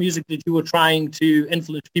devilish music that you were trying to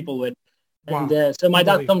influence people with. Wow. And so my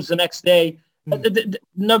dad comes the next day.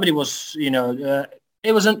 Nobody was,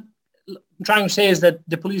 it wasn't. I'm trying to say is that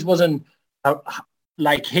the police wasn't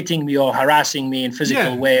like hitting me or harassing me in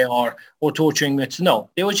physical way or torturing me. No,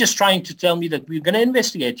 they were just trying to tell me that we're going to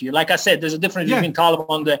investigate you. Like I said, there's a difference between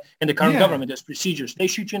Taliban and the current government. There's procedures. They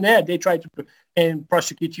shoot you in the head. They try to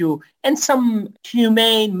prosecute you in some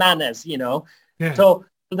humane manners, Yeah. So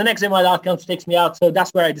the next day my dad comes, takes me out. So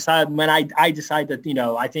that's where I decided when I decided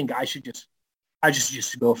that, I think I should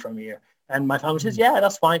just go from here. And my family says, yeah,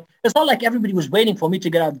 that's fine. It's not like everybody was waiting for me to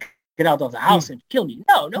get out of the house and kill me.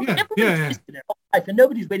 No, everybody's their whole life, and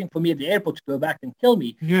nobody's waiting for me at the airport to go back and kill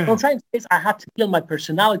me. What I'm trying to say is I had to kill my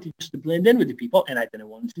personality just to blend in with the people, and I didn't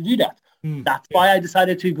want to do that. That's why I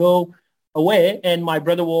decided to go away, and my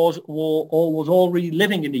brother was already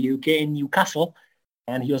living in the UK, in Newcastle,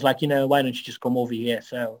 and he was like, why don't you just come over here?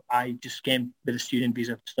 So I just came with a student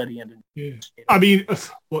visa to study. And I mean,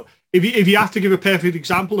 if you have to give a perfect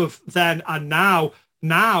example of then and now,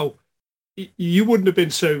 you wouldn't have been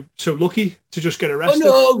so lucky to just get arrested.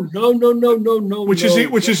 Oh, no. Which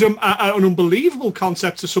is an unbelievable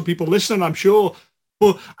concept to some people listening, I'm sure.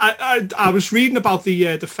 But I was reading about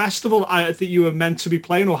the festival that you were meant to be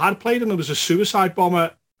playing or had played, and there was a suicide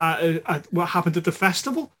bomber. What happened at the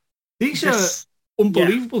festival? These are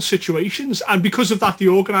unbelievable situations, and because of that, the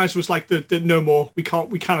organizer was like, "The no more. We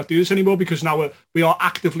cannot do this anymore because now we are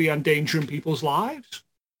actively endangering people's lives."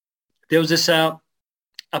 There was this.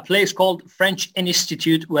 A place called French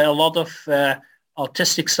Institute where a lot of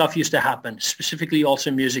artistic stuff used to happen, specifically also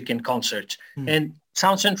music and concerts. And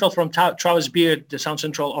Sound Central from Travis Beard, the Sound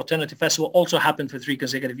Central Alternative Festival, also happened for 3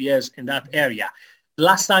 consecutive years in that area. The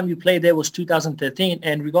last time we played there was 2013,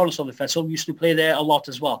 and regardless of the festival, we used to play there a lot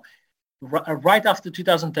as well. Right after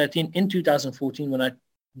 2013, in 2014, when I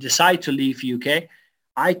decided to leave UK,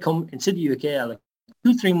 I come into the UK like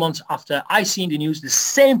 2-3 months after I seen the news, the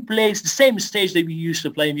same place, the same stage that we used to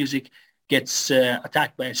play music gets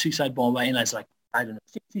attacked by a suicide bomber, and it's like, I don't know,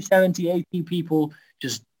 60, 70, 80 people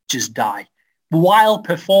just die while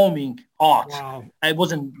performing art. Wow. It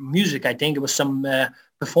wasn't music, I think it was some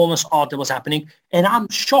performance art that was happening, and I'm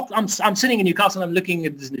shocked. I'm sitting in Newcastle and I'm looking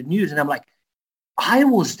at the news and I'm like, I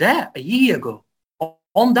was there a year ago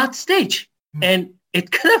on that stage, and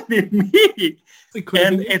it could have been me.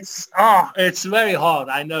 And it's very hard.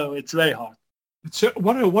 I know it's very hard.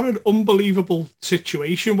 What an unbelievable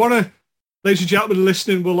situation. Ladies and gentlemen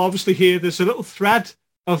listening will obviously hear there's a little thread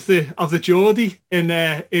of the Geordie in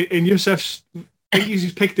Yousef's. I think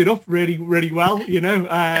he's picked it up really, really well. You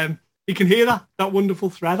can hear that wonderful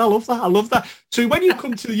thread. I love that. So when you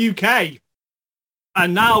come to the UK,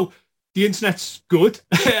 and now the internet's good,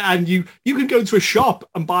 and you can go to a shop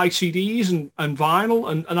and buy CDs and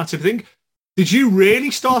vinyl and that type of thing. Did you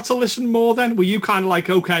really start to listen more then? Were you kind of like,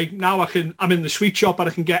 okay, now I'm in the sweet shop and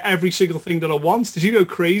I can get every single thing that I want? Did you go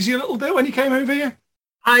crazy a little bit when you came over here?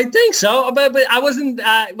 I think so, but I wasn't,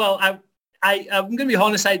 I'm going to be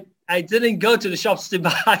honest, I didn't go to the shops to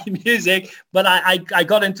buy music, but I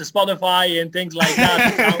got into Spotify and things like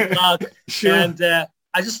that. Sure. And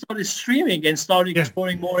I just started streaming and started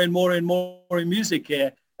exploring more and more in music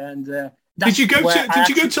here. And did you go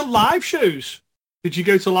to live shows? Did you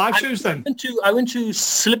go to live shows then? I went to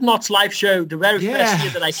Slipknot's live show the very first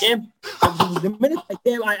year that I came. The minute I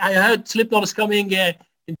came, I heard Slipknot was coming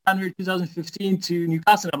in January 2015 to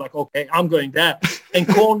Newcastle. I'm like, okay, I'm going there. And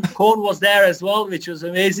Korn was there as well, which was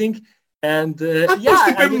amazing. And that must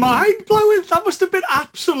have been mind-blowing. That must have been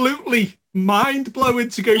absolutely mind-blowing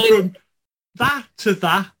to go from that to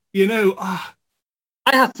that,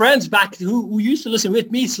 I have friends back who used to listen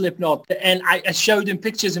with me, Slipknot, and I showed them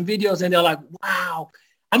pictures and videos, and they're like, wow.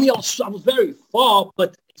 I mean, I was very far,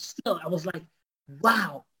 but still, I was like,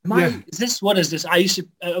 wow. What is this? I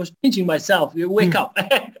was pinching myself. You wake up.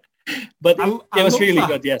 But it was really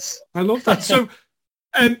good, yes. I love that. So,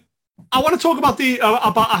 I want to talk about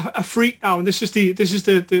Afreet now, and this is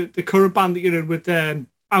the current band that you're in with. And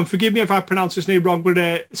forgive me if I pronounce his name wrong,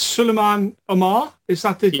 but Suleiman Omar, is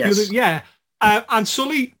that the Yes. other? Yeah. And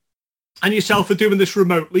Sully and yourself are doing this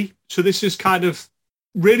remotely, so this is kind of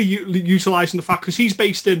really utilizing the fact because he's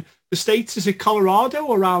based in the States. Is it Colorado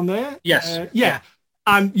or around there? Yes. Yeah.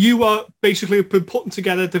 And you are basically been putting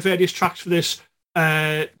together the various tracks for this.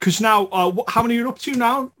 Because now, how many are you up to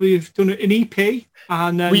now? We've done an EP,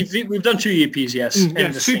 and then We've done 2 EPs, yes.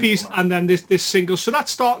 yeah, 2 EPs, and then this single. So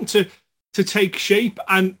that's starting to take shape.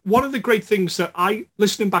 And one of the great things that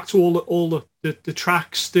listening back to all the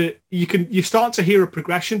tracks, that you start to hear a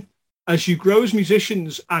progression as you grow as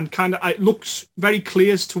musicians, and kind of it looks very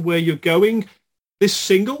clear as to where you're going. This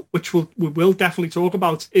single, which we will definitely talk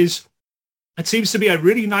about, it seems to be a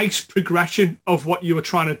really nice progression of what you were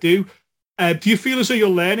trying to do. Do you feel as though you're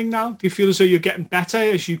learning now? Do you feel as though you're getting better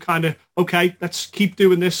as you kind of, okay, let's keep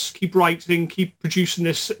doing this, keep writing, keep producing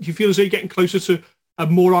this? Do you feel as though you're getting closer to a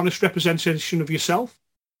more honest representation of yourself?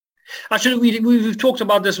 Actually, we've talked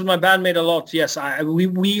about this with my bandmate a lot. Yes,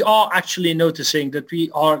 we are actually noticing that we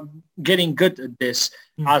are getting good at this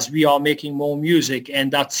as we are making more music.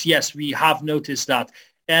 And that's, yes, we have noticed that.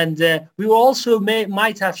 And we also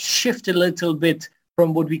might have shifted a little bit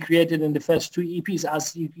from what we created in the first 2 EPs.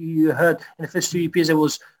 As you heard in the first 2 EPs, there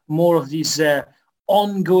was more of these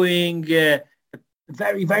ongoing,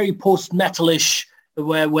 very, very post-metalish,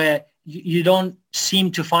 where you don't seem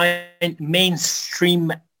to find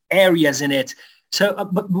mainstream areas in it. So,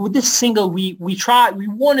 but with this single, we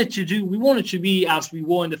wanted to be as we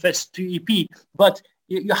were in the first 2 EP. But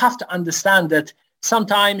you have to understand that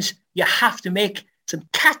sometimes you have to make some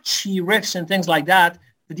catchy riffs and things like that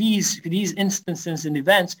for these instances and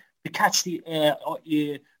events to catch the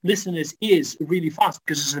listeners' ears really fast,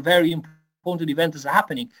 because it's a very important event that's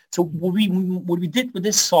happening. So what we did with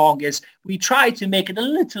this song is we tried to make it a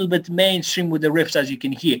little bit mainstream with the riffs, as you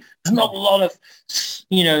can hear. There's not a lot of,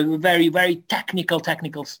 very, very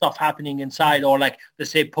technical stuff happening inside, or like,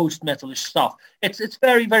 let's say, post-metalish stuff. It's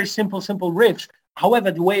very, very simple riffs.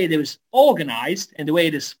 However, the way it was organized and the way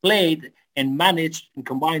it is played and managed and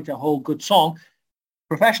combined to a whole good song,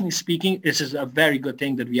 professionally speaking, this is a very good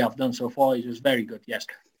thing that we have done so far. It was very good, yes.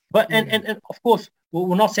 But and of course,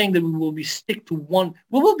 we're not saying that we will be stick to one.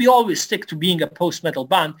 We will be always stick to being a post-metal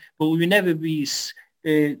band, but we will never be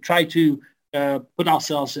try to put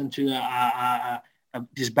ourselves into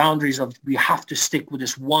these boundaries of we have to stick with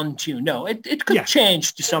this one tune. No, it could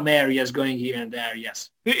change to some areas going here and there, yes.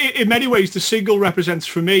 In many ways, the single represents,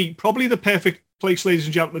 for me, probably the perfect place, ladies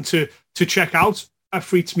and gentlemen, to check out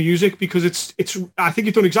Afreet's music, because it's I think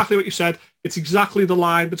you've done exactly what you said. It's exactly the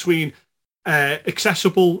line between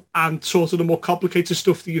accessible and sort of the more complicated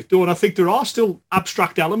stuff that you've done. I think there are still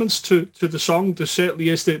abstract elements to the song. There certainly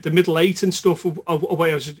is. The middle eight and stuff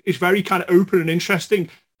is very kind of open and interesting.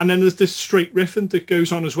 And then there's this straight riffing that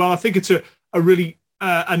goes on as well. I think it's a really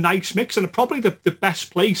a nice mix, and probably the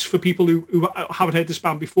best place for people who haven't heard this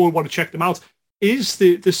band before and want to check them out is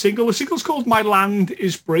the single. The single's called "My Land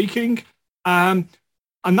Is Breaking," and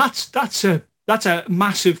that's a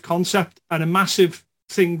massive concept and a massive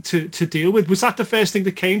thing to deal with. Was that the first thing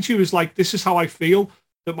that came to you? Was like, this is how I feel,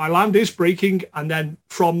 that my land is breaking, and then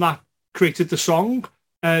from that created the song?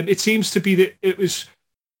 It seems to be that it was,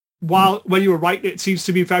 when you were writing it seems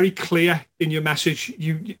to be very clear in your message.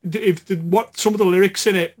 What some of the lyrics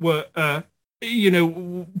in it were,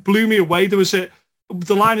 blew me away. There was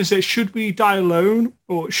the line is that, should we die alone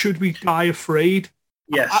or should we die afraid?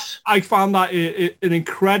 Yes, I found that an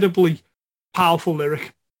incredibly powerful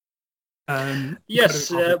lyric.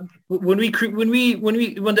 Yes, when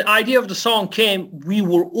the idea of the song came, we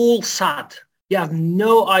were all sad. You have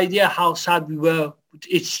no idea how sad we were.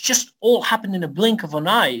 It's just all happened in a blink of an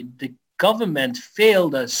eye. The government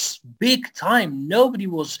failed us big time. Nobody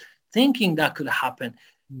was thinking that could happen.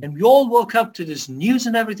 And we all woke up to this news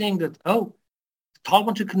and everything that, the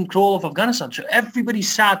Taliban took control of Afghanistan. So everybody's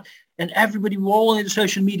sad, and everybody, we're all in the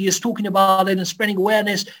social media is talking about it and spreading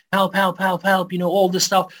awareness, help, all this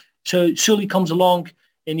stuff. So Sully comes along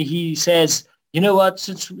and he says, you know what,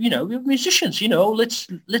 since, we're musicians,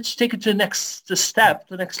 let's take it to the next step,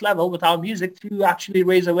 the next level with our music to actually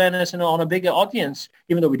raise awareness on a bigger audience,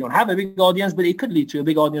 even though we don't have a big audience, but it could lead to a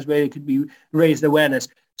big audience where it could be raised awareness.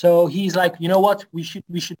 So he's like, you know what, we should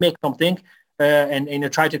make something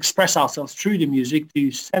and try to express ourselves through the music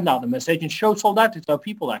to send out the message and show solidarity to our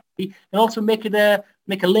people, actually, and also make a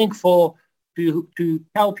link to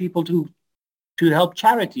tell people to help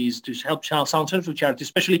charities, to help Sound Central charities,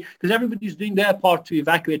 especially because everybody's doing their part to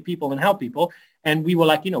evacuate people and help people. And we were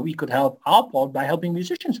like, we could help our part by helping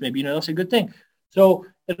musicians. Maybe, that's a good thing. So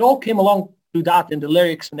it all came along through that and the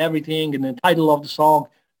lyrics and everything and the title of the song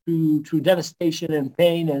through devastation and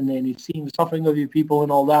pain and then you've seen the suffering of your people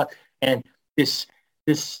and all that. And this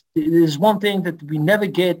is one thing that we never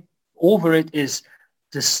get over it is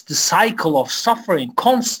the cycle of suffering,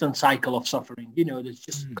 constant cycle of suffering, that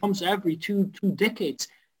just comes every two decades.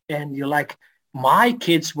 And you're like, my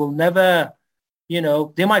kids will never,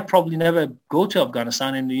 they might probably never go to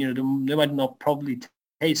Afghanistan and, they might not probably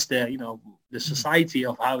taste the society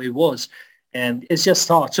of how it was. And it's just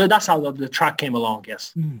hard. So that's how the track came along,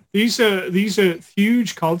 yes. These are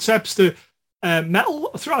huge concepts that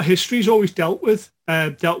metal throughout history has always dealt with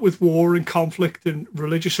war and conflict and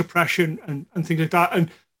religious oppression and things like that.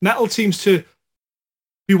 And metal seems to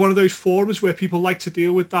be one of those forums where people like to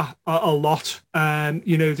deal with that a lot.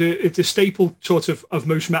 The staple sort of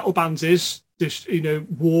most metal bands is this,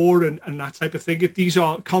 war and that type of thing. These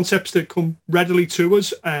are concepts that come readily to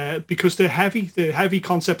us because they're heavy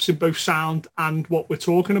concepts in both sound and what we're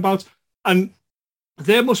talking about. And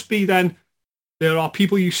there must be then, there are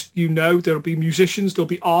people there'll be musicians, there'll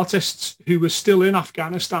be artists who are still in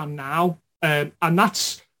Afghanistan now. And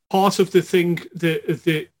that's part of the thing,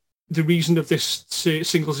 the reason of this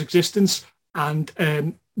single's existence. And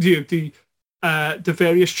the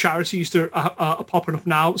various charities that are popping up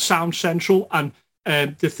now, Sound Central, and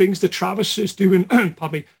the things that Travis is doing,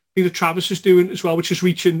 pardon me, that Travis is doing as well, which is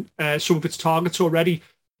reaching some of its targets already.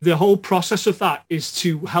 The whole process of that is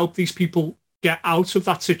to help these people get out of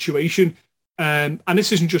that situation. And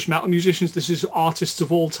this isn't just metal musicians, this is artists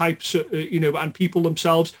of all types, and people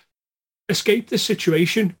themselves escape this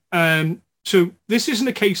situation. So this isn't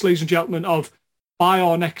a case, ladies and gentlemen, of buy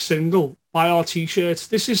our next single, buy our T-shirts.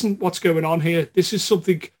 This isn't what's going on here. This is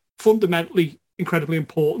something fundamentally incredibly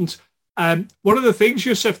important. One of the things,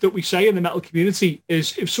 Yousef, that we say in the metal community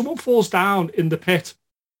is if someone falls down in the pit,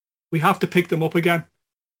 we have to pick them up again.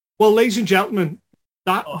 Well, ladies and gentlemen,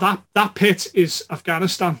 that pit is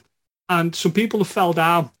Afghanistan. And some people have fell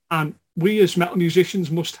down, and we as metal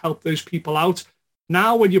musicians must help those people out.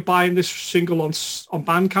 Now, when you're buying this single on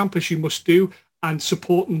Bandcamp, as you must do, and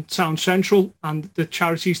supporting Sound Central and the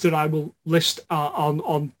charities that I will list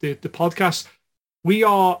on the podcast, we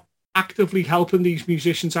are actively helping these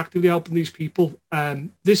musicians, actively helping these people.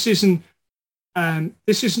 This isn't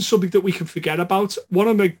something that we can forget about. One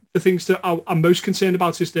of the things that I'm most concerned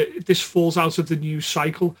about is that this falls out of the news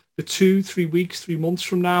cycle. The 2-3 weeks, 3 months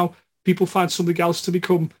from now, people find something else to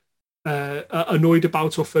become annoyed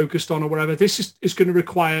about or focused on or whatever. This is going to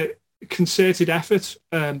require concerted effort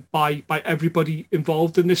by everybody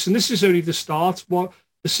involved in this. And this is only the start. What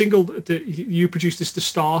the single that you produced is the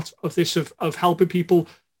start of this, of helping people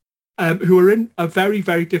who are in a very,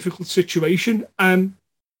 very difficult situation.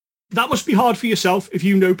 That must be hard for yourself if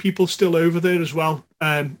you know people still over there as well.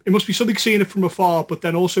 It must be something seeing it from afar, but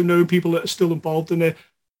then also knowing people that are still involved in it.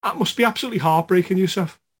 That must be absolutely heartbreaking,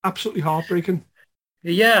 Yousef. Absolutely heartbreaking.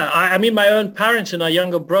 Yeah, I mean, my own parents and our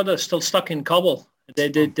younger brother are still stuck in Kabul.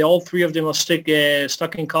 They all three of them are stuck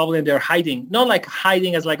in Kabul and they're hiding. Not like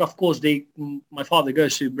hiding as like, of course, my father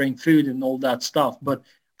goes to bring food and all that stuff, but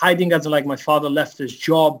hiding as like my father left his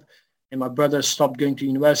job and my brother stopped going to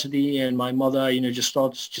university and my mother, just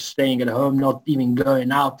starts just staying at home, not even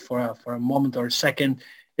going out for a moment or a second.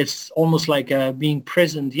 It's almost like being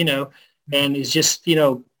prisoned, and it's just,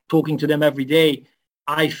 talking to them every day.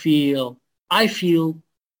 I feel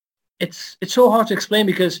it's so hard to explain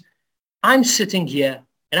because I'm sitting here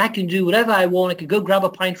and I can do whatever I want. I can go grab a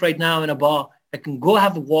pint right now in a bar. I can go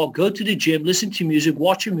have a walk, go to the gym, listen to music,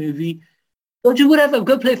 watch a movie, go do whatever,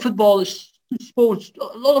 go play football, sports,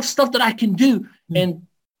 a lot of stuff that I can do. And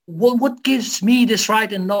what gives me this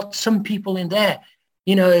right and not some people in there?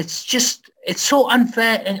 It's so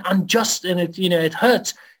unfair and unjust and it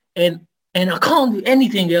hurts. And I can't do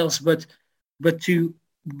anything else but to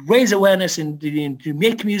raise awareness and to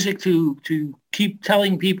make music, to keep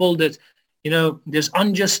telling people that, there's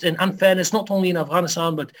unjust and unfairness, not only in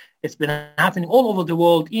Afghanistan, but it's been happening all over the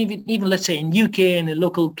world, even let's say in UK and in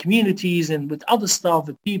local communities and with other stuff,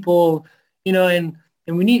 with people, and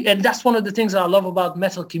we need, and that's one of the things I love about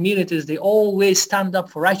metal communities. They always stand up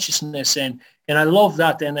for righteousness, and I love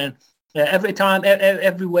that. And then every time,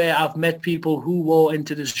 everywhere I've met people who were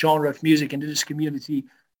into this genre of music, into this community,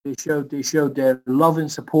 they showed their love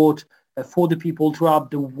and support for the people throughout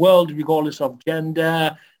the world, regardless of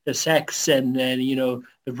gender, the sex, and the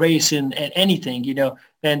race and anything,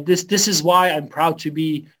 And this is why I'm proud to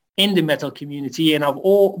be in the metal community, and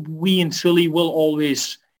we in Sully will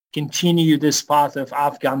always continue this path of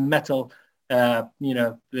Afghan metal,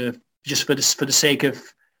 just for the sake of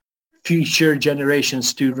future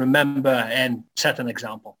generations to remember and set an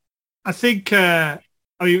example. I think I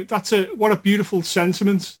mean that's what a beautiful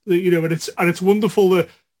sentiment, and it's wonderful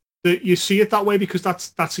that you see it that way, because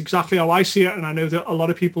that's exactly how I see it, and I know that a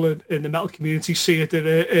lot of people in the metal community see it.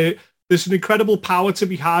 That there's an incredible power to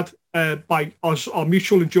be had by us, our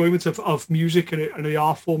mutual enjoyment of music and the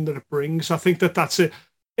art form that it brings. I think that's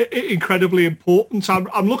incredibly important.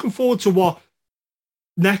 I'm looking forward to what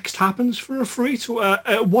next happens for Afreet.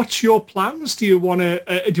 What's your plans? Do you want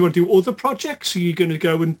to do other projects? Are you going to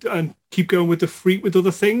go and keep going with Afreet with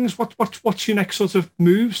other things? What's your next sort of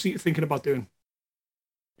moves that you're thinking about doing?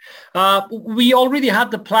 We already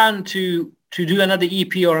had the plan to do another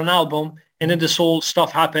EP or an album, and then this whole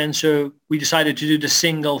stuff happened. So we decided to do the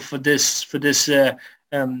single for this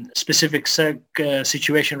specific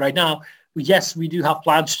situation right now. Yes, we do have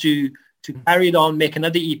plans to carry it on, make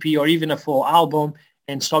another EP or even a full album,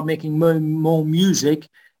 and start making more music.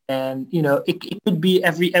 And it could be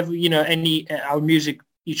every any our music.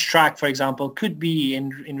 Each track, for example, could be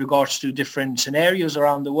in regards to different scenarios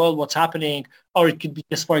around the world, what's happening, or it could be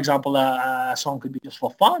just, for example, a song could be just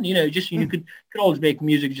for fun. You could always make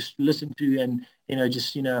music just to listen to and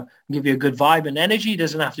give you a good vibe and energy. It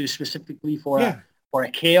doesn't have to be specifically for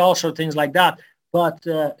a chaos or things like that. But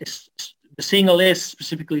the single is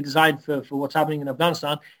specifically designed for what's happening in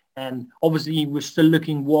Afghanistan, and obviously we're still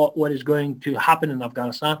looking what is going to happen in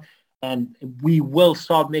Afghanistan, and we will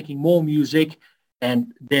start making more music.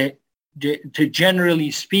 And to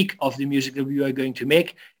generally speak of the music that we are going to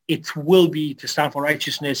make, it will be to stand for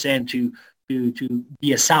righteousness and to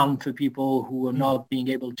be a sound for people who are not being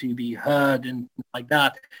able to be heard and like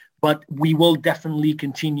that. But we will definitely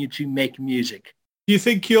continue to make music. Do you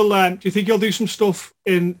think you'll do some stuff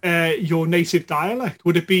in your native dialect?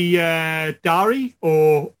 Would it be Dari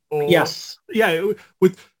or yes? Yeah.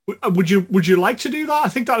 Would you like to do that? I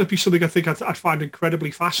think that would be something I'd find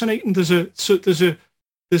incredibly fascinating. There's a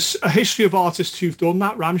history of artists who've done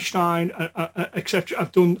that. Rammstein, etc.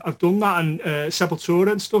 I've done that, and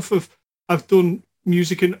Sepultura and stuff. I've done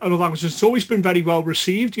music in other languages. It's always been very well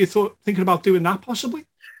received. You thinking about doing that possibly?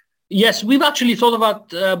 Yes, we've actually thought about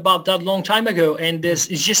that a long time ago, and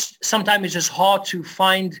sometimes it's just hard to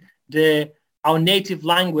find our native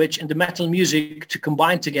language and the metal music to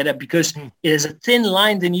combine together, because it is a thin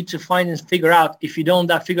line they need to find and figure out. If you don't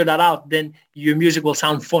figure that out, then your music will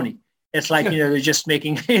sound funny. It's like, they're just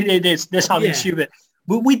making they're sounding stupid.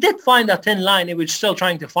 But we did find that thin line, and we're still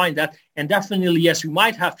trying to find that. And definitely, yes, we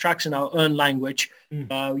might have tracks in our own language,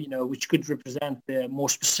 which could represent more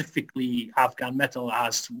specifically Afghan metal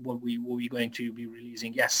as what we're going to be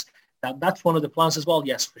releasing. Yes, that's one of the plans as well.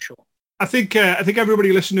 Yes, for sure. I think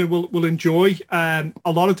everybody listening will enjoy a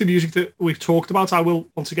lot of the music that we've talked about. I will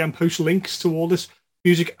once again post links to all this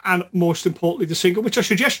music, and most importantly the single, which I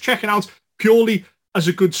suggest checking out purely as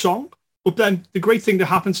a good song. But then the great thing that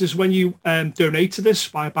happens is when you donate to this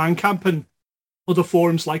via Bandcamp and other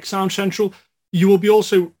forums like Sound Central, you will be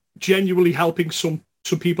also genuinely helping some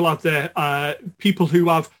people out there, people who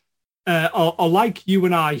have are like you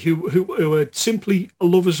and I, who are simply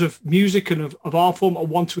lovers of music and of art form, or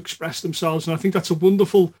want to express themselves. And I think that's a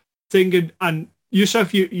wonderful thing. And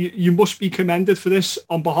Yousef, you must be commended for this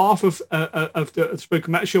on behalf of the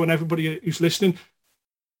Spoken Metal Show and everybody who's listening.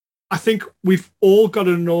 I think we've all got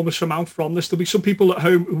an enormous amount from this. There'll be some people at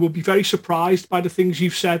home who will be very surprised by the things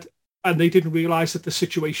you've said, and they didn't realise that the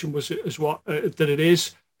situation was as what that it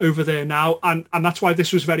is over there now, and that's why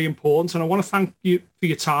this was very important. And I want to thank you for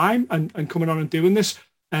your time and coming on and doing this.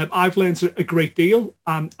 I've learned a great deal.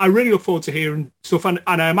 I really look forward to hearing stuff, and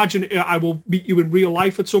I imagine I will meet you in real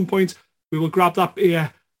life at some point. We will grab that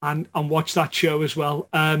beer and watch that show as well.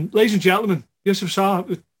 Ladies and gentlemen, Yousef Shah,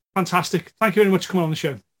 fantastic. Thank you very much for coming on the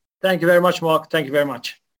show. Thank you very much, Mark. Thank you very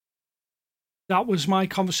much. That was my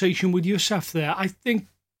conversation with Yousef there. I think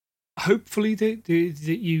hopefully that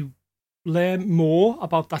you learn more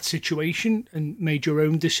about that situation and made your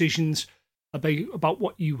own decisions about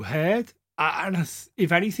what you heard. And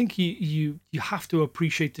if anything, you have to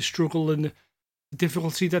appreciate the struggle and the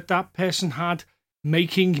difficulty that person had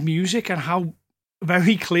making music, and how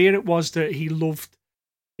very clear it was that he loves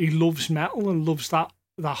metal and loves that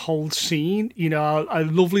whole scene.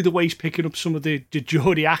 Lovely the way he's picking up some of the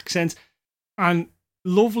Geordie accent, and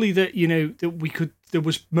lovely that there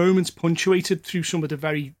was moments punctuated through some of the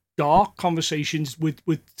very dark conversations with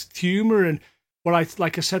humour, and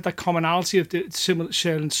like I said, that commonality of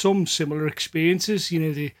sharing some similar experiences.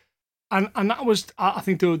 And that was, I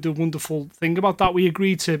think, the wonderful thing about that. We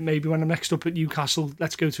agreed to maybe when I'm next up at Newcastle,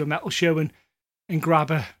 let's go to a metal show and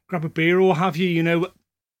grab a beer or have you.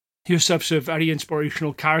 Yousef's a very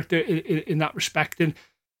inspirational character in that respect, and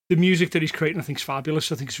the music that he's creating, I think, is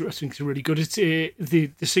fabulous. I think it's really good. It's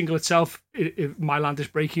the single itself, My Land Is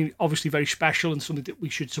Breaking, obviously very special and something that we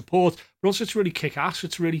should support. But also, it's really kick-ass.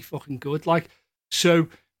 It's really fucking good. Like, so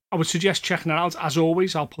I would suggest checking it out. As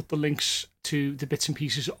always, I'll put the links to the bits and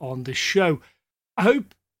pieces on the show. I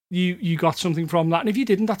hope you got something from that, and if you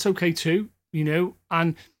didn't, that's okay too. You know,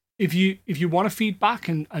 and if you want to feedback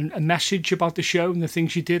and a message about the show and the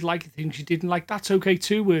things you did like, the things you didn't like, that's okay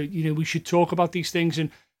too. We should talk about these things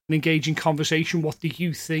and engage in conversation. What do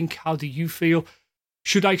you think? How do you feel?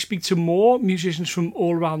 Should I speak to more musicians from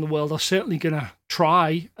all around the world? I'm certainly going to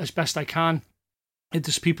try as best I can. If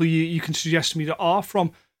there's people you can suggest to me that are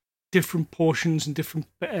from different portions and different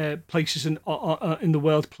places in the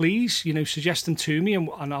world, please, suggest them to me,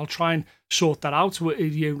 and I'll try and sort that out.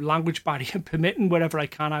 Language barrier permitting, wherever I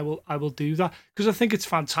can, I will do that, because I think it's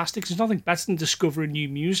fantastic. There's nothing better than discovering new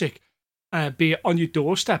music, be it on your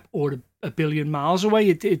doorstep or a billion miles away.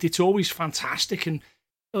 It's always fantastic, and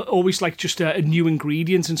always like just a new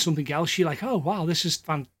ingredient and something else. You're like, oh wow, this is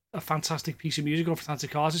a fantastic piece of music or a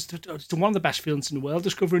fantastic artist. It's one of the best feelings in the world,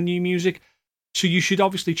 discovering new music. So you should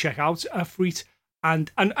obviously check out Afreet, and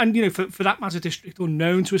for that matter, District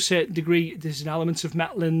Unknown to a certain degree. There's an element of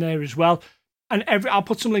metal in there as well. And I'll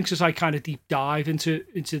put some links as I kind of deep dive into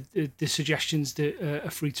the suggestions that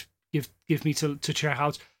Afreet give me to check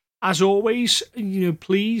out. As always,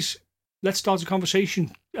 please, let's start a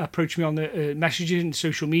conversation. Approach me on the messaging and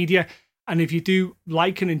social media. And if you do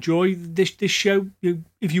like and enjoy this show,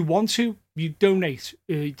 if you want to, you donate.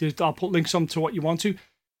 I'll put links on to what you want to.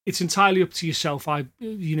 It's entirely up to yourself.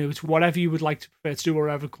 It's whatever you would like to prefer to do or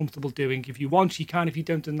whatever comfortable doing. If you want, you can. If you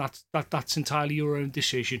don't, then that's entirely your own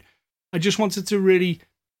decision. I just wanted to really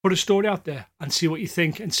put a story out there and see what you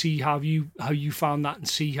think, and see how you found that, and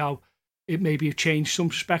see how it maybe have changed some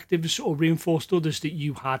perspectives or reinforced others that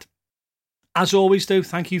you had. As always, though,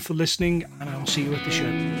 thank you for listening, and I'll see you at the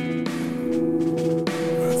show.